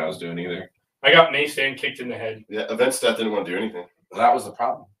don't know what I was doing either. I got Mace and kicked in the head. Yeah, event stat didn't want to do anything. Well, that was the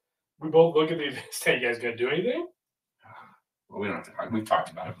problem. We both look at the event stat. You guys gonna do anything? Well, we don't have to talk. We've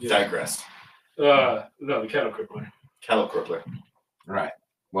talked about it. Yeah. Digress. No, the cattle crippler. Cattle crippler. Right.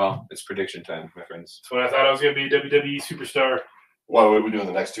 Well, it's prediction time, my friends. That's when I thought I was gonna be WWE superstar. What are we doing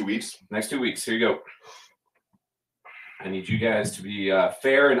the next 2 weeks? Next 2 weeks. Here you go. I need you guys to be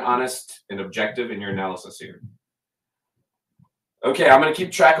fair and honest and objective in your analysis here. Okay, I'm going to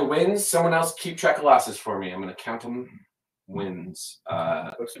keep track of wins. Someone else keep track of losses for me. I'm going to count them wins.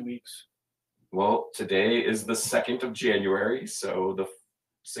 Next 2 weeks. Well, today is the 2nd of January, so the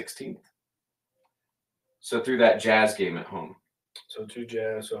 16th. So through that Jazz game at home. So 2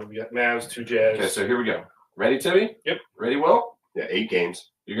 Jazz. So we got Mavs, 2 Jazz. Okay, so here we go. Ready, Timmy? Yep. Ready, Will? Yeah, 8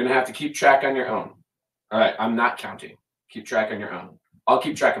 games. You're going to have to keep track on your own. All right, I'm not counting. Keep track on your own. I'll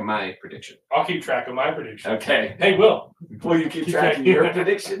keep track of my prediction. I'll keep track of my prediction. Okay. Hey, Will. Will you keep track of your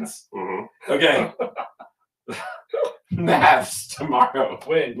predictions? Mm-hmm. Okay. Mavs tomorrow.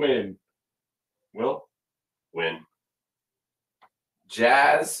 Win. Will? Win.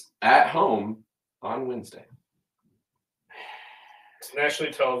 Jazz at home on Wednesday. It's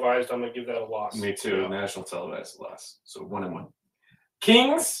nationally televised. I'm going to give that a loss. Me too. Yeah. National televised loss. So 1-1.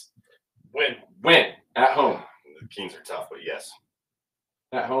 Kings? Win. At home. The Kings are tough, but yes.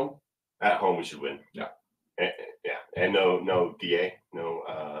 At home? At home, we should win. Yeah. And no DA. No,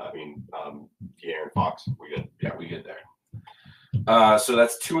 De'Aaron Fox. We're good. Yeah, we good there. So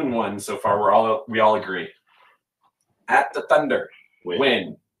that's 2-1 so far. We all agree. At the Thunder.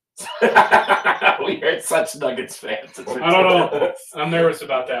 Win. We heard such Nuggets fans. I don't know. I'm nervous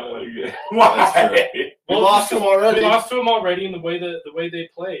about that one. Why? We lost to them already. We lost to them already in the way they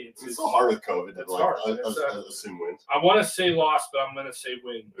play. It's so hard with COVID. It's hard. Assume wins. I want to say loss, but I'm going to say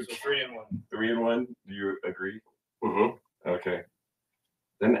win. So 3-1. 3-1. Do you agree? Mm-hmm. Okay.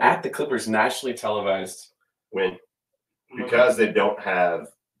 Then at the Clippers, nationally televised. Win. Because they don't have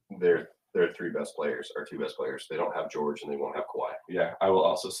their 3 best players or 2 best players. They don't have George and they won't have Kawhi. Yeah, I will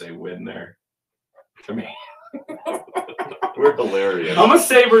also say win there. To me. We're hilarious. I'm gonna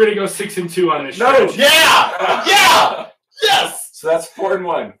say we're gonna go 6-2 on this show. No, yeah, yes. So that's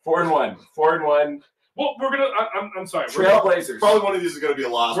 4-1. 4-1. Well, we're gonna. I'm sorry. Trailblazers. Probably one of these is gonna be a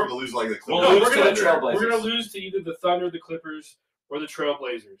loss. We're gonna lose like the Clippers. We'll lose to the Trailblazers. We're gonna lose to either the Thunder, the Clippers, or the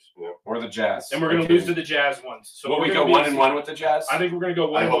Trailblazers. Yeah. Or the Jazz. And we're gonna lose to the Jazz once. So will we go 1-1 with the Jazz? I think we're gonna go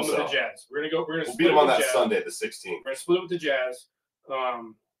 1-1 with the Jazz. We'll beat them on that Sunday, the 16th. We're gonna split with the Jazz.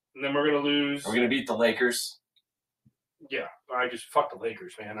 And then we're gonna lose. Are we gonna beat the Lakers? Yeah, I just fuck the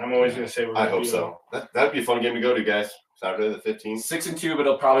Lakers, man. I'm always gonna say we're gonna I hope so. That'd be a fun game to go to, guys. Saturday the 15th. 6-2, but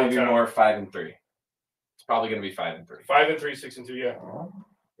it'll probably be more 5-3. It's probably gonna be 5-3. 5-3, 6-2, yeah.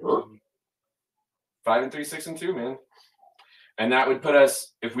 5-3, 6-2, man. And that would put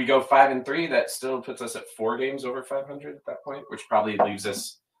us, if we go 5-3, that still puts us at 4 games over 500 at that point, which probably leaves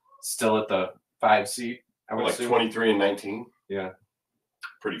us still at the 5 seed. I would assume. 23-19. Yeah.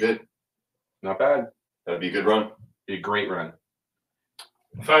 Pretty good. Not bad. That'd be a good run. Be a great run.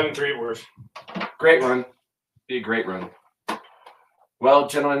 5-3 at worst. Great run. Be a great run. Well,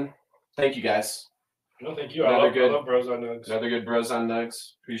 gentlemen, thank you guys. No, thank you. I love Bros on Nugs. Another good Bros on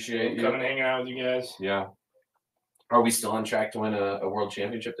Nugs. Appreciate you. Coming and hanging out with you guys. Yeah. Are we still on track to win a world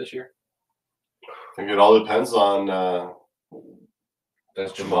championship this year? I think it all depends on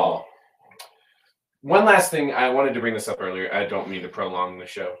that's Jamal. One last thing. I wanted to bring this up earlier. I don't mean to prolong the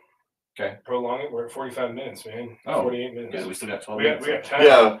show. Okay. Prolong it? We're at 45 minutes, man. Oh, 48 minutes. Yeah, we still got 12 minutes. We got time.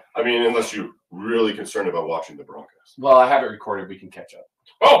 Yeah, I mean, unless you're really concerned about watching the Broncos. Well, I have it recorded. We can catch up.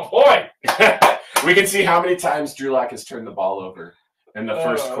 Oh, boy! We can see how many times Drew Lock has turned the ball over in the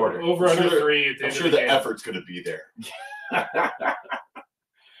first quarter. Over under 3 at the I'm end sure of the the game. effort's going to be there.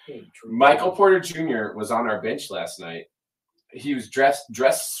 Michael Porter Jr. was on our bench last night. He was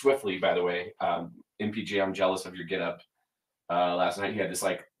dressed swiftly, by the way. MPG, I'm jealous of your getup. Last night he had this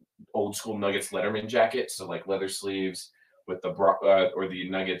like old school Nuggets Letterman jacket, so like leather sleeves with the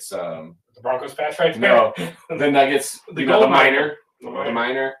Nuggets. The Broncos patch right there. No, the Nuggets. The the minor.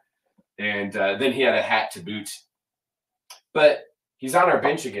 minor, and then he had a hat to boot. But he's on our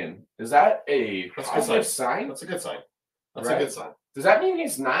bench again. Is that a positive sign? That's a good sign. That's Right. a good sign. Does that mean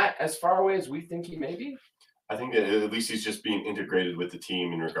he's not as far away as we think he may be? I think that at least he's just being integrated with the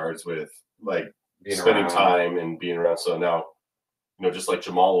team in regards with like Being spending around. time and being around. So now, just like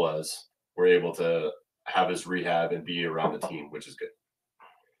Jamal was, we're able to have his rehab and be around the team, which is good.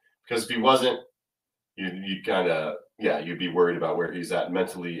 Because if he wasn't, you'd kind of you'd be worried about where he's at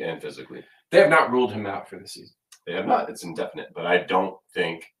mentally and physically. They have not ruled him out for the season. They have not. It's indefinite, but I don't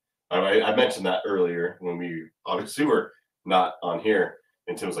think. I mentioned that earlier when we obviously were not on here,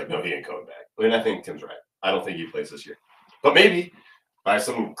 and Tim was like, "No, he ain't coming back." And I think Tim's right. I don't think he plays this year, but maybe by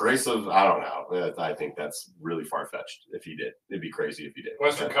some grace of I don't know. I think that's really far fetched. If he did, it'd be crazy if he did.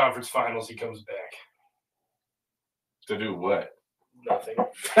 Western Conference Finals, he comes back. To do what? Nothing.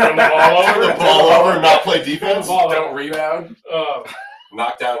 Turn the ball over. The ball over, not play defense. Don't rebound.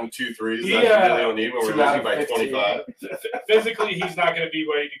 Knock down 2 threes. Yeah. That you really don't need when we're 2 out losing by of 15. 25. Physically, he's not going to be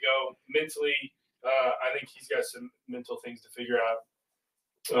ready to go. Mentally, I think he's got some mental things to figure out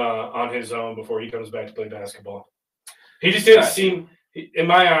on his own before he comes back to play basketball. He just didn't seem, in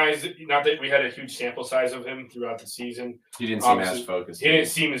my eyes, not that we had a huge sample size of him throughout the season. He didn't seem as focused. He didn't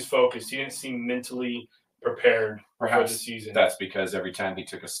seem as focused. He didn't seem mentally prepared for the season. That's because every time he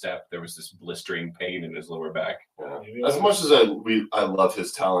took a step, there was this blistering pain in his lower back. Yeah. As much as I love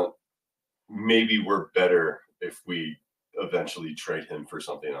his talent, maybe we're better if we eventually trade him for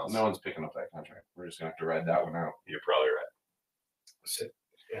something else. No one's picking up that contract. We're just gonna have to ride that one out. You're probably right.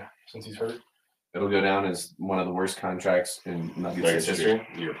 Yeah, since he's hurt. It'll go down as one of the worst contracts in Nuggets history.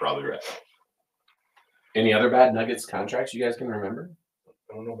 You're probably right. Any other bad Nuggets contracts you guys can remember?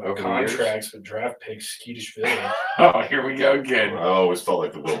 I don't know about contracts, but draft picks, Skeetishville. Oh, here we go again. I always felt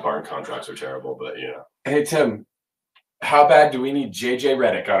like the Will Barton contracts are terrible, but Hey, Tim, how bad do we need JJ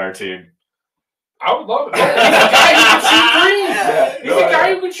Redick on our team? I would love it. He's a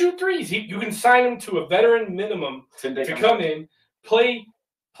guy who can shoot threes. You can sign him to a veteran minimum to come in, play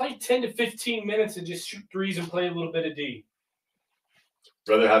 10 to 15 minutes and just shoot threes and play a little bit of D.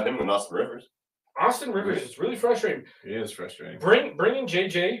 Rather have him than Austin Rivers. Austin Rivers is really frustrating. He is frustrating. Bring in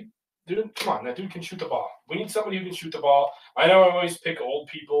JJ. Dude, come on. That dude can shoot the ball. We need somebody who can shoot the ball. I know I always pick old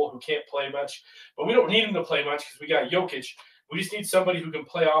people who can't play much, but we don't need him to play much because we got Jokic. We just need somebody who can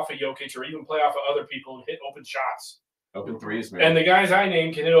play off of Jokic or even play off of other people and hit open shots. Open threes, man. And the guys I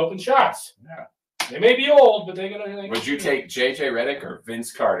named can hit open shots. Yeah. They may be old, but they're going to. Would you take JJ Redick or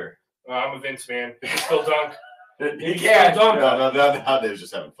Vince Carter? I'm a Vince man. He can still dunk. He can. No, they was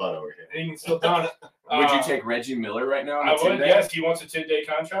just having fun over here. He can still dunk. Would you take Reggie Miller right now? I would, yes. He wants a 10-day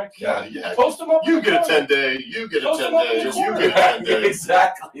contract. Yeah. Post him up. You get a 10-day. You get a 10-day. You get a 10-day.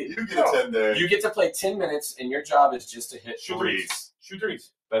 Exactly. You get a 10-day. You get to play 10 minutes, and your job is just to hit threes. Shoot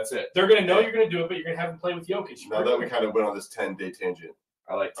threes. That's it. They're going to know you're going to do it, but you're going to have them play with Jokic. Now that we kind of went on this 10-day tangent,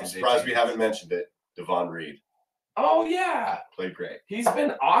 I like 10-day. I'm surprised we haven't mentioned it. Devon Reed. Oh, yeah. Played great. He's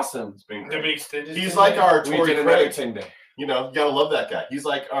been awesome. It's been great. He's like our Torrey Craig. 10-day. You gotta love that guy. He's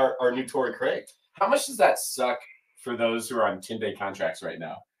like our new Torrey Craig. How much does that suck for those who are on 10-day contracts right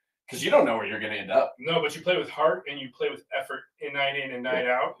now? Because you don't know where you're going to end up. No, but you play with heart and you play with effort night in and night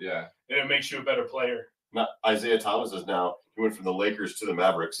out. Yeah. And it makes you a better player. Not Isaiah Thomas is now. He went from the Lakers to the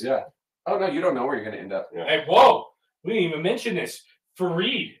Mavericks. Yeah. Oh, no, you don't know where you're going to end up. Yeah. Hey, whoa. We didn't even mention this.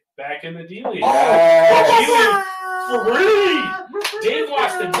 Fareed back in the D-League. Fareed! Dave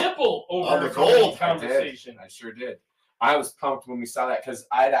lost a nipple over the gold conversation. I sure did. I was pumped when we saw that because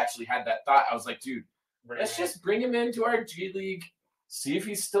I'd actually had that thought. I was like, dude, let's just bring him into our G League, see if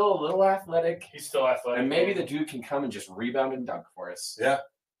he's still a little athletic. He's still athletic. And maybe the dude can come and just rebound and dunk for us. Yeah.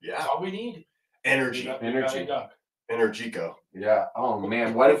 That's all we need. Energy. Energico. Yeah. Oh,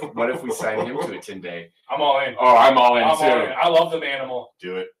 man. What if we sign him to a 10-day? I'm all in. Oh, I'm all in, too. I love the Manimal.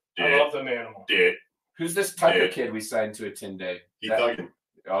 Do it. I love the Manimal. Do it. Who's this Tucker kid we signed to a 10-day? Heath Duggan.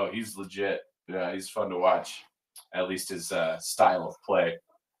 Oh, he's legit. Yeah, he's fun to watch. At least his style of play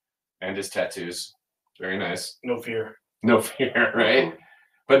and his tattoos. Very nice. No fear. No fear, right?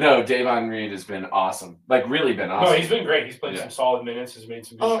 But no, Devon Reed has been awesome. Like, really been awesome. No, he's been great. He's played some solid minutes. Has made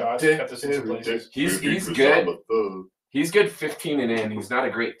some good shots. Kept us in some places. He's good. He's good 15 and in. He's not a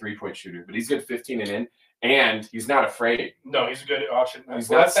great three-point shooter, but he's good 15 and in. And he's not afraid. No, he's a good option.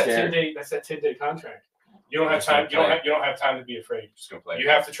 He's not that scared. 10-day. That's that 10-day contract. You don't have time. You don't have time to be afraid. Just gonna play. You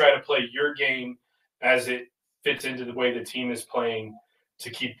have to try to play your game as it fits into the way the team is playing to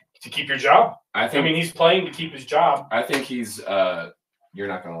keep your job. I mean, he's playing to keep his job. I think he's. You're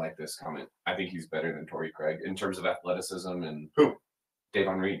not gonna like this comment. I think he's better than Torrey Craig in terms of athleticism and who?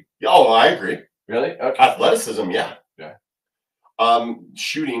 Devon Reed. Oh, I agree. Really? Okay. Athleticism, yeah. Yeah.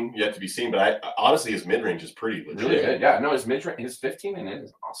 Shooting yet to be seen, but honestly his mid range is pretty legit. Really good. Yeah. No, his 15 and in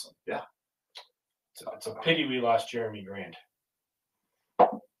is awesome. Yeah. It's a pity we lost Jeremy Grant.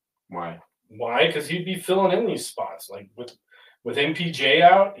 Why? Why? Because he'd be filling in these spots. Like with MPJ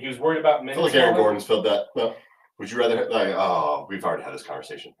out, he was worried about minutes. I feel like Aaron Gordon's filled that. No. Would you rather we've already had this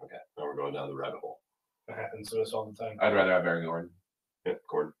conversation. Okay. Now we're going down the rabbit hole. That happens to us all the time. I'd rather have Aaron Gordon. Yeah,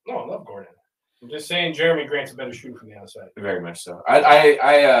 Gordon. No, I love Gordon. I'm just saying, Jeremy Grant's a better shooter from the outside. Very much so.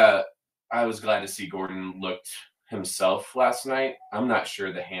 I was glad to see Gordon looked himself last night. I'm not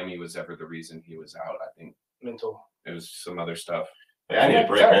sure the hammy was ever the reason he was out. I think Mental. it was some other stuff. Like, I need a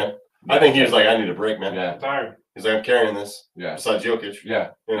break, man. I think he was like, I need a break, man. Yeah. I'm tired. He's like, I'm carrying this. Yeah. Besides Jokic.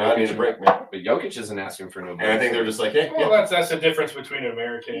 Yeah. I need a break, man. But Jokic isn't asking for no break. And I think they're just like, hey, Well, that's the difference between an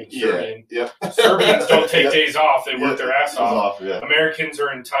American and Serbian. Yeah. Serbians don't take days off; they work their ass off. Yeah. Americans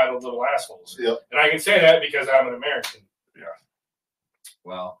are entitled little assholes. Yep. And I can say that because I'm an American. Yeah.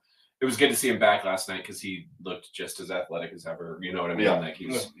 Well, it was good to see him back last night because he looked just as athletic as ever. You know what I mean? Yeah. Like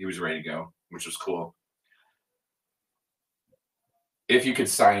he was ready to go, which was cool. If you could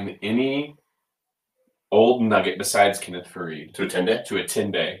sign any old Nugget besides Kenneth Faried To a 10-day? to a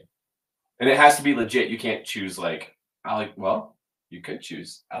 10-day, and it has to be legit. You can't choose like Alec. Well, you could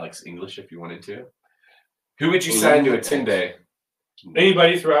choose Alex English if you wanted to. Who would you sign to a 10-day?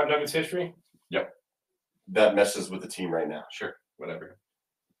 Anybody throughout Nuggets history? That messes with the team right now. Sure, whatever.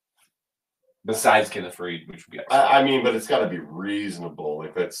 Besides Kenneth Faried, which would be I mean, but it's got to be reasonable.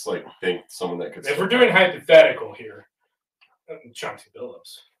 Like, that's like, think someone that could. If we're doing hypothetical here, Chauncey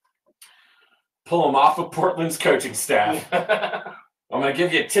Billups. pull him off of Portland's coaching staff. I'm going to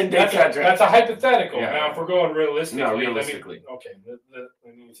give you a 10-day contract. That's a hypothetical. Yeah. Now, if we're going realistically. No, realistically.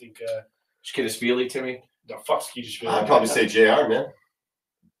 Let me think. Shkidashvili to me. The fuck Skeeter I'd probably say JR, man.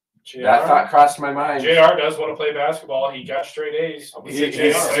 That thought crossed my mind. JR does want to play basketball. He got straight A's.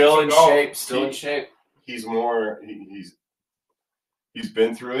 He's still in shape. Still in shape. He's more. He's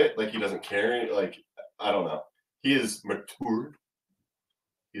been through it. Like, he doesn't care. Like, I don't know. He is matured.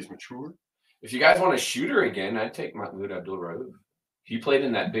 He's matured. If you guys want a shooter again, I'd take Mahmoud Abdul-Rauf. He played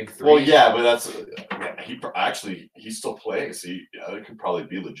in that big 3. Well, yeah, but that's he still plays. It could probably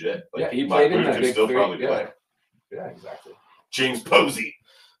be legit. Like, Yeah, he played in that could big still 3. probably Yeah. play. Yeah, exactly. James Posey.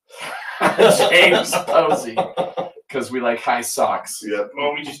 James Posey. Because we like high socks. Yep.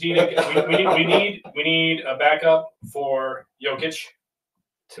 Well, we just need we need a backup for Jokic,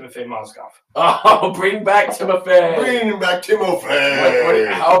 Timofey Mozgov. Oh, bring back Timothy. Bring back Timofey.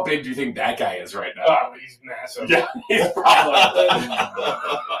 How big do you think that guy is right now? Oh, he's massive. Yeah. He's probably.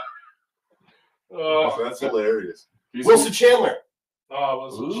 Oh, That's hilarious. He's- Wilson Chandler.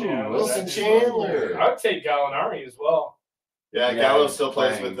 Wilson Ooh, Chandler. Wilson That's- Chandler. I'd take Gallinari as well. Yeah, Yeah, Gallo he's still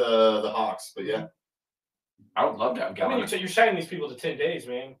plays playing. with the Hawks, but yeah. I would love to have I mean, Gallinari. you're signing these people to 10 days,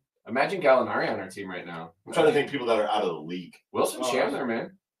 man. Imagine Gallinari on our team right now. I'm trying to think people that are out of the league. Wilson Oh, Chandler,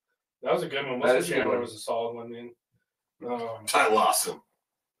 man. That was a good one. That Wilson is a good Chandler one. was a solid one, man. Ty Lawson.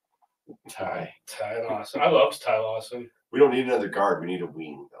 Ty. Ty Lawson. I love Ty Lawson. We don't need another guard. We need a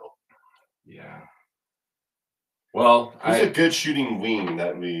wing, though. Yeah. Well, Who's a good shooting wing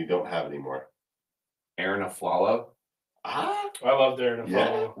that we don't have anymore? Aaron Aflalo. Ah, I love Darren yeah.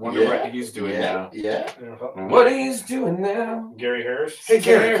 Aflalo. Wonder what he's doing now. Yeah. What he's doing now. Gary Harris. Hey,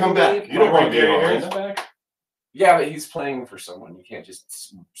 Gary, come back. You don't want to be Gary in Harris Orlando. back. Yeah, but he's playing for someone. You can't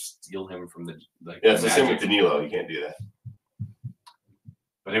just steal him from the Yeah, it's the same with Magic. Danilo. You can't do that.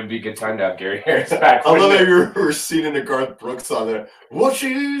 But it would be a good time to have Gary Harris back. I love wouldn't that you were seeing a Garth Brooks on there. What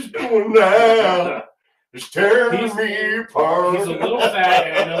she's doing now is tearing me apart. He's a little fat,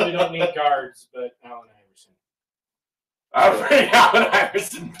 and I know we don't need guards, but Allen Iverson. I'll bring Allen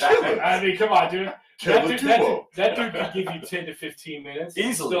Iverson back. I mean, come on, dude. Kill the That dude can give you 10 to 15 minutes. He's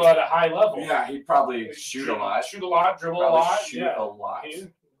Easily. still at a high level. Yeah, he'd probably shoot a lot. Shoot a lot, dribble a Probably lot. shoot Yeah. a lot.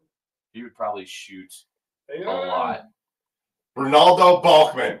 He would probably shoot a Yeah. lot. Ronaldo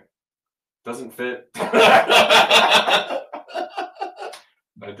Balkman. Doesn't fit.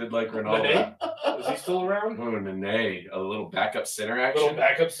 I did like Ronaldo. Nene? Is he still around? Oh, Nene. A little backup center A little action.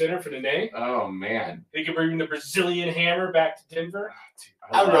 backup center for Nene. Oh, man. They could bring the Brazilian Hammer back to Denver.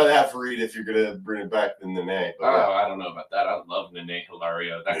 I would rather have Fareed if you're going to bring it back than the name. Oh, I don't know about that. I love Nene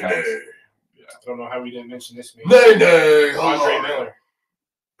Hilario. That guy. I don't know how we didn't mention this man. Nay. Andre Miller.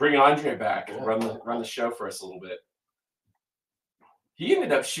 Bring Andre back. Yeah. Run the show for us a little bit. He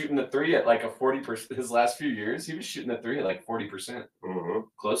ended up shooting the 3 at like a 40%. His last few years, he was shooting the 3 at like 40%. Mm-hmm.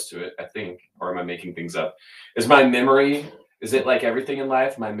 Close to it, I think. Or am I making things up? Is my memory? Is it like everything in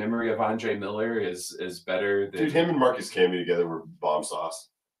life? My memory of Andre Miller is better than. Dude, him and Marcus Camby together were bomb sauce.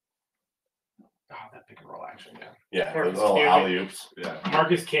 Oh, that pick and roll action, yeah. Yeah, Marcus little Camby. alley oops. Yeah.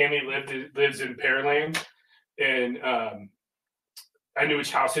 Marcus Camby lives in Pearland, and I knew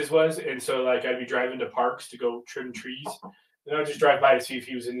which house his was, and so like I'd be driving to parks to go trim trees, and I'd just drive by to see if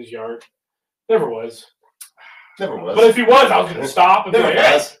he was in his yard. Never was. Never was. But if he was, I was going to stop and be Never like,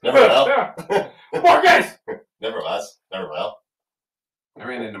 hey, was. Never will. yeah. Marcus! Never was. Never will. I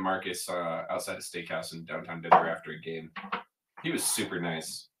ran into Marcus outside a steakhouse in downtown Denver after a game. He was super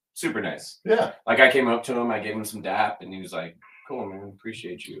nice. Super nice. Yeah. Like I came up to him, I gave him some dap, and he was like, "Cool, man,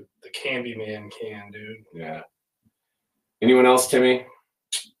 appreciate you." The Candy Man can, dude. Yeah. Anyone else, Timmy?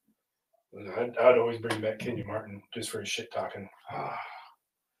 I'd always bring back Kenny Martin just for his shit talking.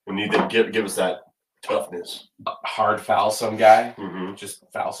 We need to give us that toughness. Hard foul some guy. Mm-hmm. Just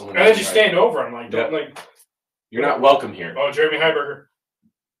foul someone. And then just stand over him, like, don't like. You're not welcome here. Oh, Jeremy Heiberger.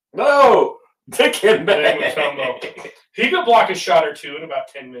 No, take him back. He could block a shot or two in about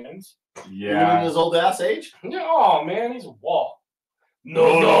 10 minutes. Even in his old ass age? Yeah, oh man, he's a wall.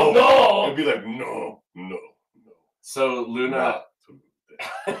 No. It'd be like, no. So Luna,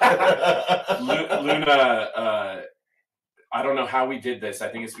 I don't know how we did this. I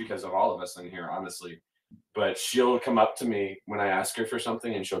think it's because of all of us in here, honestly. But she'll come up to me when I ask her for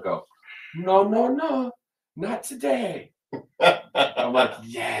something, and she'll go, "No, not today." I'm like,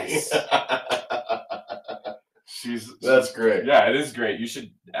 yes. That's great. Yeah, it is great. You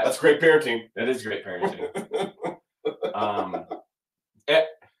should. That's great parenting. That is great parenting.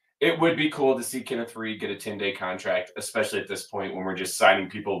 It would be cool to see Kenneth Faried get a 10-day contract, especially at this point when we're just signing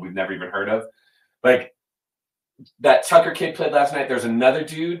people we've never even heard of. Like that Tucker kid played last night. There's another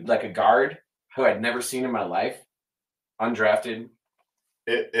dude, like a guard, who I'd never seen in my life, undrafted.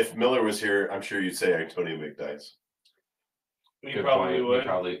 If Miller was here, I'm sure you'd say Antonio McDyess. You probably would.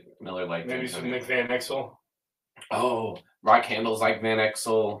 Probably Miller like maybe some Nick Van Exel. Oh, Rock Handles like Van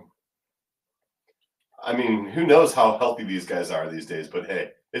Exel. I mean, who knows how healthy these guys are these days, but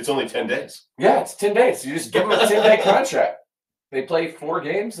hey, it's only 10 days. Yeah, it's 10 days. You just give them a 10-day contract. They play 4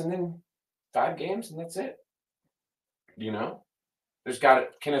 games and then 5 games, and that's it. You know?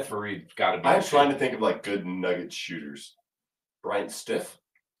 Kenneth Faried's got to be. I'm trying to think of like good Nugget shooters. Brian Stiff?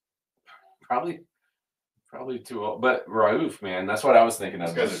 Probably too old. But Rauf, man, that's what I was thinking of.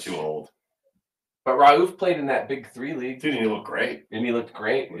 These guys are too old. But Rauf played in that Big 3 league. Dude, he looked great. And he looked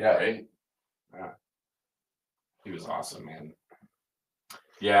great. Great. Yeah. He was awesome, man.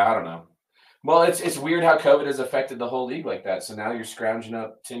 Yeah, I don't know. Well, it's weird how COVID has affected the whole league like that. So now you're scrounging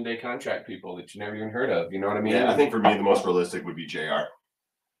up 10-day contract people that you never even heard of. You know what I mean? Yeah, I think for me, the most realistic would be JR.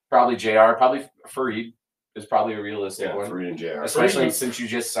 Probably JR. Probably Faried is probably a realistic one. Faried and JR. Especially since you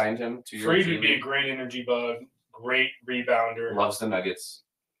just signed him to your Faried would be a great energy bug, great rebounder. Loves the Nuggets.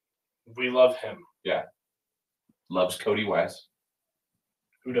 We love him. Yeah. Loves Cody West.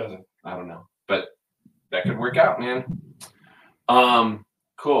 Who doesn't? I don't know. But that could work out, man.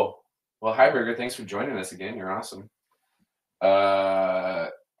 Cool. Well, Heiberger, thanks for joining us again. You're awesome.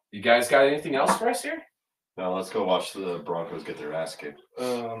 You guys got anything else for us here? No, let's go watch the Broncos get their ass kicked.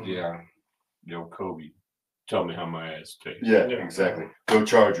 Yeah. Yo, Kobe, tell me how my ass tastes. Yeah, exactly. Go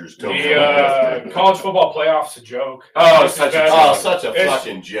Chargers. The college football playoff's a joke. Oh, such a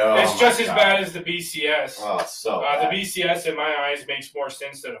fucking joke. It's just as bad as the BCS. Oh, so the BCS, in my eyes, makes more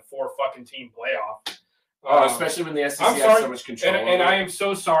sense than a 4 fucking team playoff. Especially when the SEC has so much control. And I am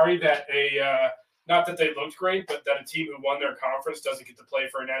so sorry that not that they looked great, but that a team who won their conference doesn't get to play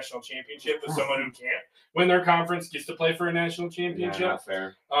for a national championship, but someone who can't win their conference gets to play for a national championship. Yeah, not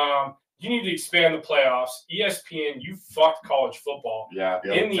fair. You need to expand the playoffs. ESPN, you fucked college football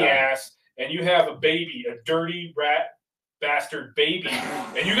in the ass, and you have a baby, a dirty rat bastard baby,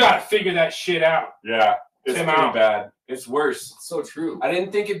 and you got to figure that shit out. Yeah. It's pretty bad. It's worse. It's so true. I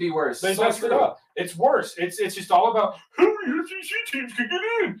didn't think it'd be worse. They messed it up. It's worse. It's just all about how many SEC teams can get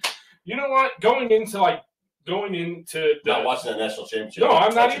in. You know what? Going into not watching the national championship. No,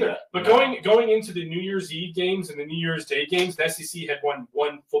 I'm not either. But going into the New Year's Eve games and the New Year's Day games, the SEC had won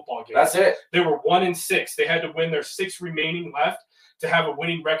one football game. That's it. They were 1-6. They had to win their 6 remaining left to have a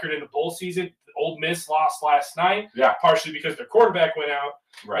winning record in the bowl season. Ole Miss lost last night. Yeah. Partially because their quarterback went out.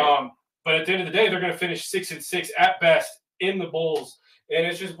 Right. But at the end of the day, they're going to finish 6-6 at best in the bowls. And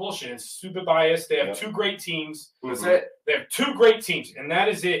it's just bullshit. It's super biased. They have 2 great teams. That's it. They have 2 great teams, and that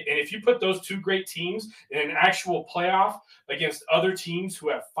is it. And if you put those 2 great teams in an actual playoff against other teams who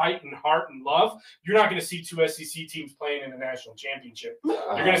have fight and heart and love, you're not going to see 2 SEC teams playing in the national championship. You're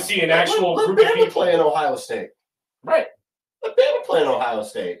going to see an actual group of people playing Ohio State. Right. Let Bama play in Ohio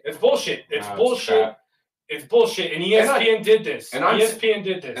State. It's bullshit. It's bullshit. It's bullshit. And ESPN did this. And ESPN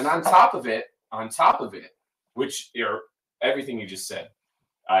did this. And on top of it, which everything you just said,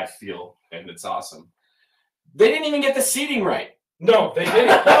 I feel, and it's awesome. They didn't even get the seeding right. No, they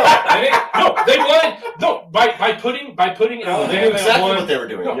didn't. No, they won. No, by putting Alabama. They knew exactly what they were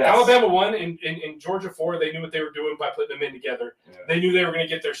doing. No, yes. Alabama won, and Georgia 4. They knew what they were doing by putting them in together. Yeah. They knew they were going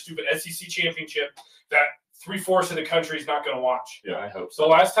to get their stupid SEC championship that 3/4 of the country is not going to watch. Yeah, I hope so. The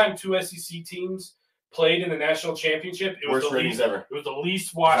last time 2 SEC teams played in the national championship. It was Worst the ratings least ever. It was the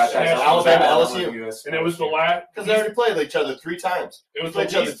least watched That's national Alabama, championship. LSU. And it was the last Because they already played each other 3 times. It was Played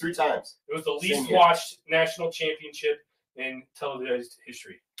the each other least 3 times. It was the Same least year. watched national championship in televised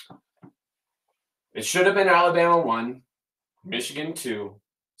history. It should have been Alabama 1, Michigan 2,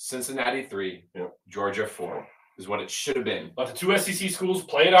 Cincinnati 3, Yep. Georgia 4 is what it should have been. Let the 2 SEC schools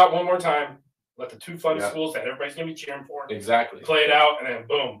play it out one more time. Let the 2 fun Yeah. schools that everybody's gonna be cheering for Exactly. play it out, and then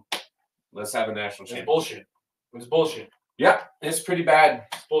boom, Let's have a national it's championship. bullshit. It's bullshit. Yeah, it's pretty bad.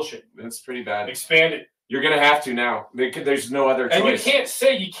 It's bullshit. It's pretty bad. Expand it. You're gonna have to now. There's no other choice. And you can't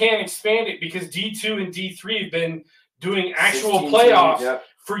say you can't expand it because D2 and D3 have been doing actual 16 playoffs teams, yep.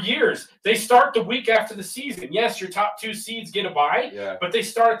 for years. They start the week after the season. Yes, your top 2 seeds get a bye, Yeah. but they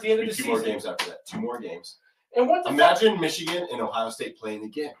start at the end of the 2 season. more games after that. 2 more games. And what the fuck? Imagine Michigan and Ohio State playing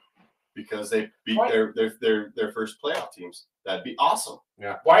again because they beat Why- their first playoff teams. That'd be awesome.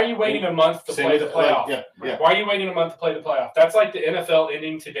 Why are you waiting a month to Same play with the playoff? yeah. Why are you waiting a month to play the playoff? That's like the NFL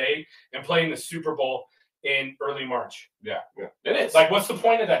ending today and playing the Super Bowl in early March. It is. Like, what's the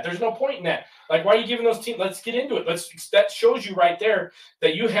point of that? There's no point in that. Like, why are you giving those teams? Let's get into it. That shows you right there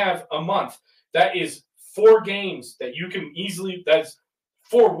that you have a month. That is 4 games that you can easily. That's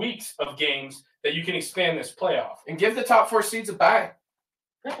 4 weeks of games that you can expand this playoff. and give the top 4 seeds a bye.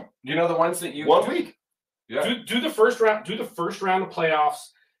 You know, the ones that you 1 week. Yeah. Do the first round. Do the first round of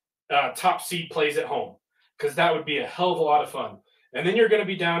playoffs. Top seed plays at home because that would be a hell of a lot of fun. And then you're going to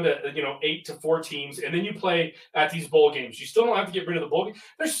be down to 8 to 4 teams, and then you play at these bowl games. You still don't have to get rid of the bowl game.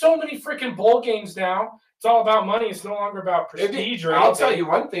 There's so many freaking bowl games now. It's all about money. It's no longer about prestige or I'll anything. tell you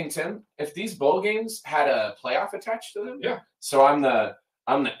one thing, Tim. If these bowl games had a playoff attached to them, Yeah. So I'm the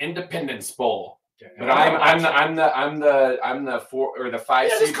Independence Bowl, Yeah, but I'm the 4 or the 5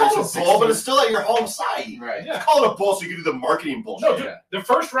 Yeah, seed just call it versus a bowl, but 16. it's still at your home site. Right. Yeah. Just call it a bowl so you can do the marketing bullshit. No, dude, the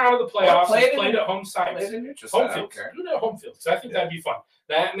first round of the playoffs play is it in- played at home Play sites. it in neutral Home site, I don't field. care. Do it at home field because I think that'd be fun.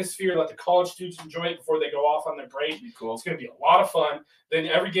 The atmosphere, let the college students enjoy it before they go off on their break. It'd be cool. It's going to be a lot of fun. Then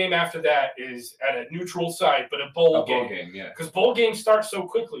every game after that is at a neutral site, but a bowl A game. bowl game, yeah. Because bowl games start so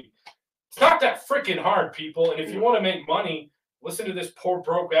quickly. It's not that freaking hard, people. And if you want to make money, listen to this poor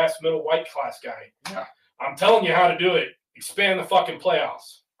broke ass middle white class guy. Yeah. I'm telling you how to do it. Expand the fucking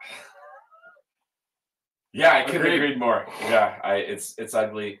playoffs. Yeah, I couldn't Agreed. agree more. Yeah, it's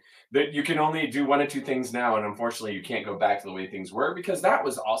ugly. That you can only do 1 or 2 things now, and unfortunately, you can't go back to the way things were because that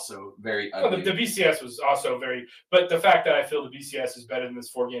was also very Well, ugly. the BCS was also very, but the fact that I feel the BCS is better than this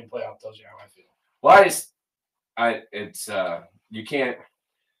 4-game playoff tells you how I feel. Well, you can't.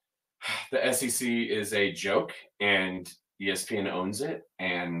 The SEC is a joke, and ESPN owns it,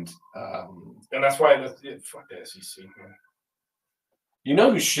 and And that's why fuck the SEC. Man. you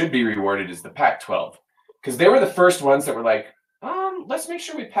know who should be rewarded is the Pac-12 because they were the first ones that were like, let's make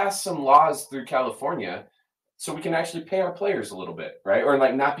sure we pass some laws through California so we can actually pay our players a little bit, right? Or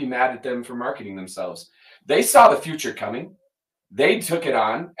like not be mad at them for marketing themselves. They saw the future coming. They took it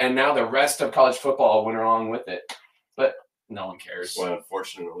on, and now the rest of college football went along with it. But no one cares. Well,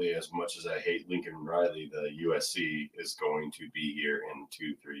 unfortunately, as much as I hate Lincoln Riley, the USC is going to be here in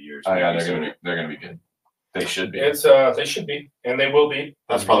 2-3 years. Oh yeah, maybe they're sooner. gonna be good. They should be. It's they should be, and they will be.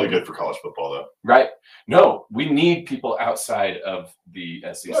 That's probably good for college football, though. Right. No, we need people outside of the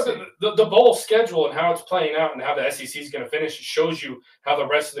SEC. Look, the bowl schedule and how it's playing out and how the SEC is going to finish shows you how the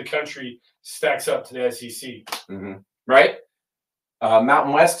rest of the country stacks up to the SEC. Mm-hmm. Right.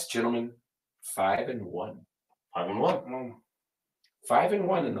 Mountain West, gentlemen, 5-1. 5-1.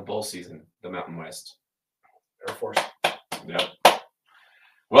 5-1 in the bowl season. The Mountain West. Air Force. Yep.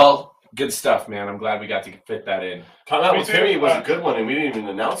 Well, good stuff, man. I'm glad we got to fit that in. Timeout Me with too. Timmy was a good one, and we didn't even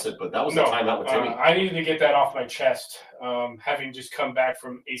announce it, but that was a timeout with Timmy. I needed to get that off my chest. Having just come back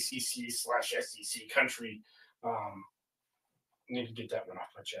from ACC/SEC country, need to get that one off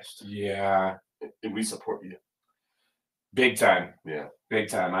my chest. Yeah. And we support you. Big time. Yeah. Big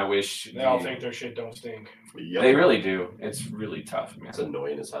time. I wish They all think their shit don't stink. Yep. they really do. It's really tough, man. It's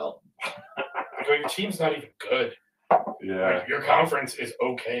annoying as hell. Your team's not even good. Yeah. Like, your conference is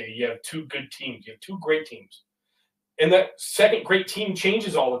okay. You have 2 good teams. You have 2 great teams. And that second great team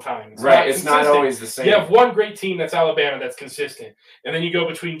changes all the time. Right. not It's not consistent. always the same. You have one great team that's Alabama that's consistent. And then you go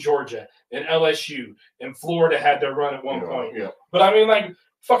between Georgia and LSU and Florida had their run at one point. Yeah. But I mean, like,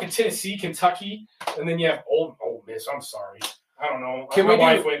 fucking Tennessee, Kentucky, and then you have Ole Miss. I'm sorry. I don't know. Can My we do-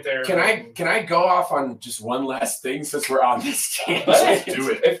 wife went there. Can I go off on just one last thing since we're on this tangent? Let's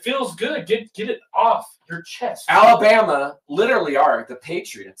do it. It feels good. Get it off your chest. Alabama literally are the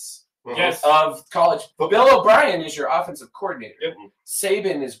Patriots Yes. of college. Bill O'Brien is your offensive coordinator. Yep.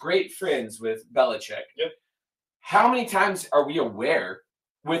 Saban is great friends with Belichick. Yep. How many times are we aware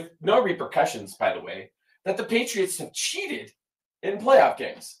with no repercussions, by the way, that the Patriots have cheated in playoff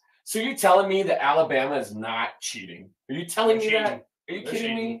games. So you're telling me that Alabama is not cheating? Are you telling me that? Are you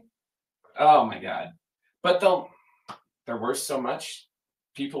kidding me? Oh my God! But they're worth so much,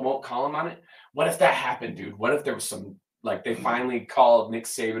 people won't call them on it. What if that happened, dude? What if there was some they finally called Nick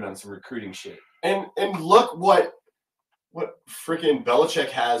Saban on some recruiting shit? And look what freaking Belichick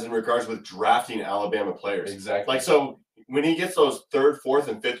has in regards with drafting Alabama players. Exactly. Like, so when he gets those 3rd, 4th,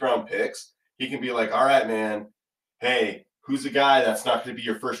 and 5th round picks, he can be like, all right, man, hey, who's the guy that's not going to be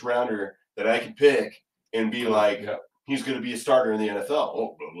your first rounder that I can pick and be like, he's going to be a starter in the NFL?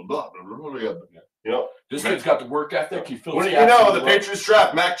 Oh, blah, blah, blah, blah, blah, blah. You know, this kid's got the work ethic. He feels. What do you know? The Patriots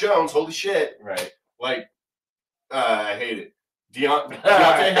draft Mac Jones. Holy shit! Right. Like, I hate it. Deontay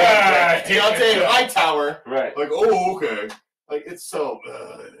Hightower. Right. Like, oh, okay. Like, it's so.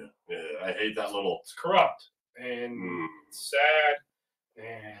 I hate that little. It's corrupt and sad,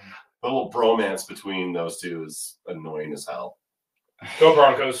 and the little bromance between those two is annoying as hell. Go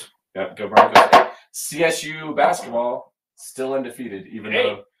Broncos. Yep. Go Broncos. CSU basketball still undefeated, even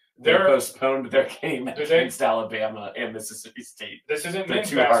though they postponed their game against Alabama and Mississippi State. This isn't men's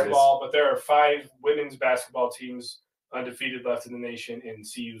basketball, but there are 5 women's basketball teams undefeated left in the nation, and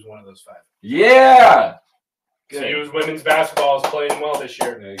CU is one of those 5. Yeah. CU's women's basketball is playing well this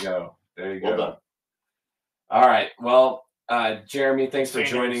year. There you go. There you well go. Done. All right. Well, Jeremy, thanks for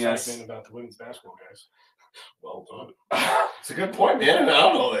joining us. About the women's basketball, guys. Well done. It's a good point, man. I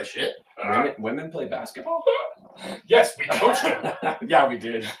don't know that shit. Women play basketball? Yes, we coached them. Yeah, we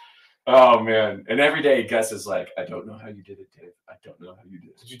did. Oh, man. And every day, Gus is like, I don't know how you did it, Dave. I don't know how you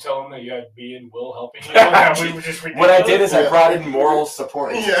did it. Did you tell him that you had me and Will helping you? What I did is I brought in moral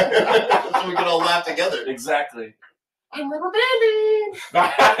support. Yeah. So we could all laugh together. Exactly. I'm rubber banding.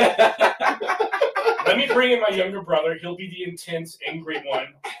 Let me bring in my younger brother. He'll be the intense, angry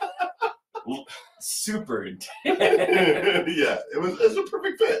one. Super intense. Yeah, it was a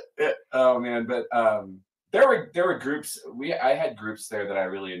perfect fit. Oh man, but there were groups. I had groups there that I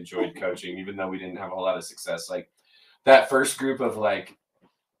really enjoyed coaching, even though we didn't have a whole lot of success. Like that first group of like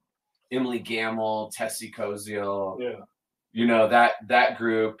Emily Gamble, Tessie Koziel. Yeah. You know, that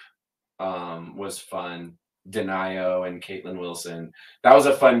group was fun. Denio and Caitlin Wilson. That was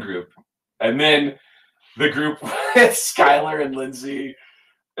a fun group. And then the group with Skylar and Lindsay.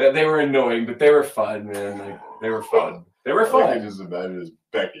 They were annoying, but they were fun, man. Like, they were fun. They were fun. I can just imagine as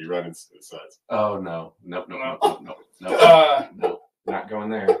Becky running to the sides. Oh no, no, not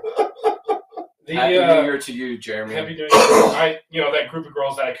going there. Happy New Year to you, Jeremy. Happy New Year. That group of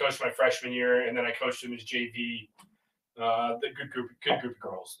girls that I coached my freshman year, and then I coached them as JV. The good group of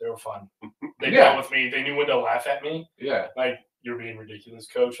girls. They were fun. They dealt with me. They knew when to laugh at me. Yeah. Like, you're being ridiculous,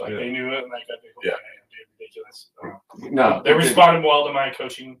 coach. Like, they knew it. And like, I'm being ridiculous. No. They responded well to my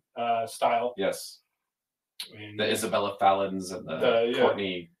coaching style. Yes. And, the Isabella Fallons and the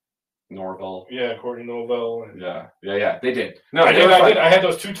Courtney Norville. Yeah, Courtney Norville. And, yeah. They did. No, I did. I had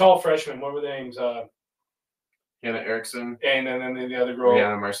those 2 tall freshmen. What were their names? Hannah Erickson. And then the other girl.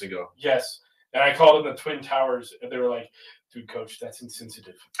 Rihanna Marcigo. Yes. And I called them the Twin Towers, and they were like, "Dude, coach, that's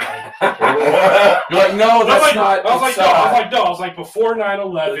insensitive." You're like, no, that's not. I was like, before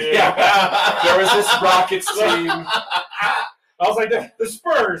 9/11, there was this Rockets team. I was like, the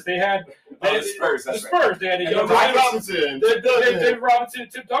Spurs. They had the Spurs. The Spurs. They had a young Robinson. David Robinson,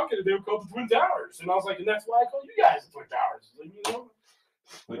 Tim Duncan. They were called the Twin Towers, and I was like, and that's why I call you guys the Twin Towers. Like, you know.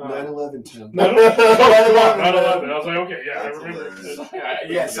 Like 9/11, Tim. 9/11. I was like, okay, yeah, that's I remember.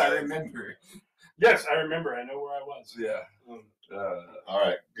 Yes, I remember. Yes, I remember. I know where I was. Yeah. All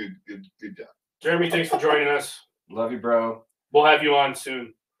right. Good job. Jeremy, thanks for joining us. Love you, bro. We'll have you on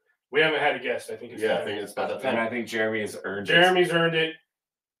soon. We haven't had a guest. I think it's I think it's about that And time. I think Jeremy has earned it. Jeremy's earned it.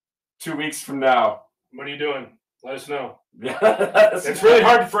 2 weeks from now. What are you doing? Let us know. Yeah. It's really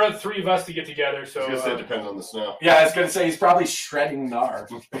hard for the 3 of us to get together. So it depends on the snow. Yeah, I was gonna say he's probably shredding gnar.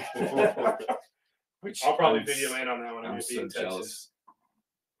 Which I'll probably video in on that one. I'm so jealous.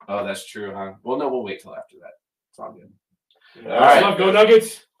 Oh, that's true, huh? Well, no, we'll wait till after that. It's all good. All right, go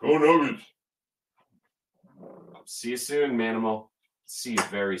Nuggets. Go Nuggets. See you soon, Manimal. See you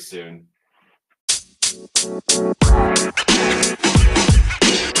very soon. You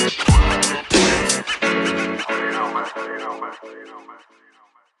know, man.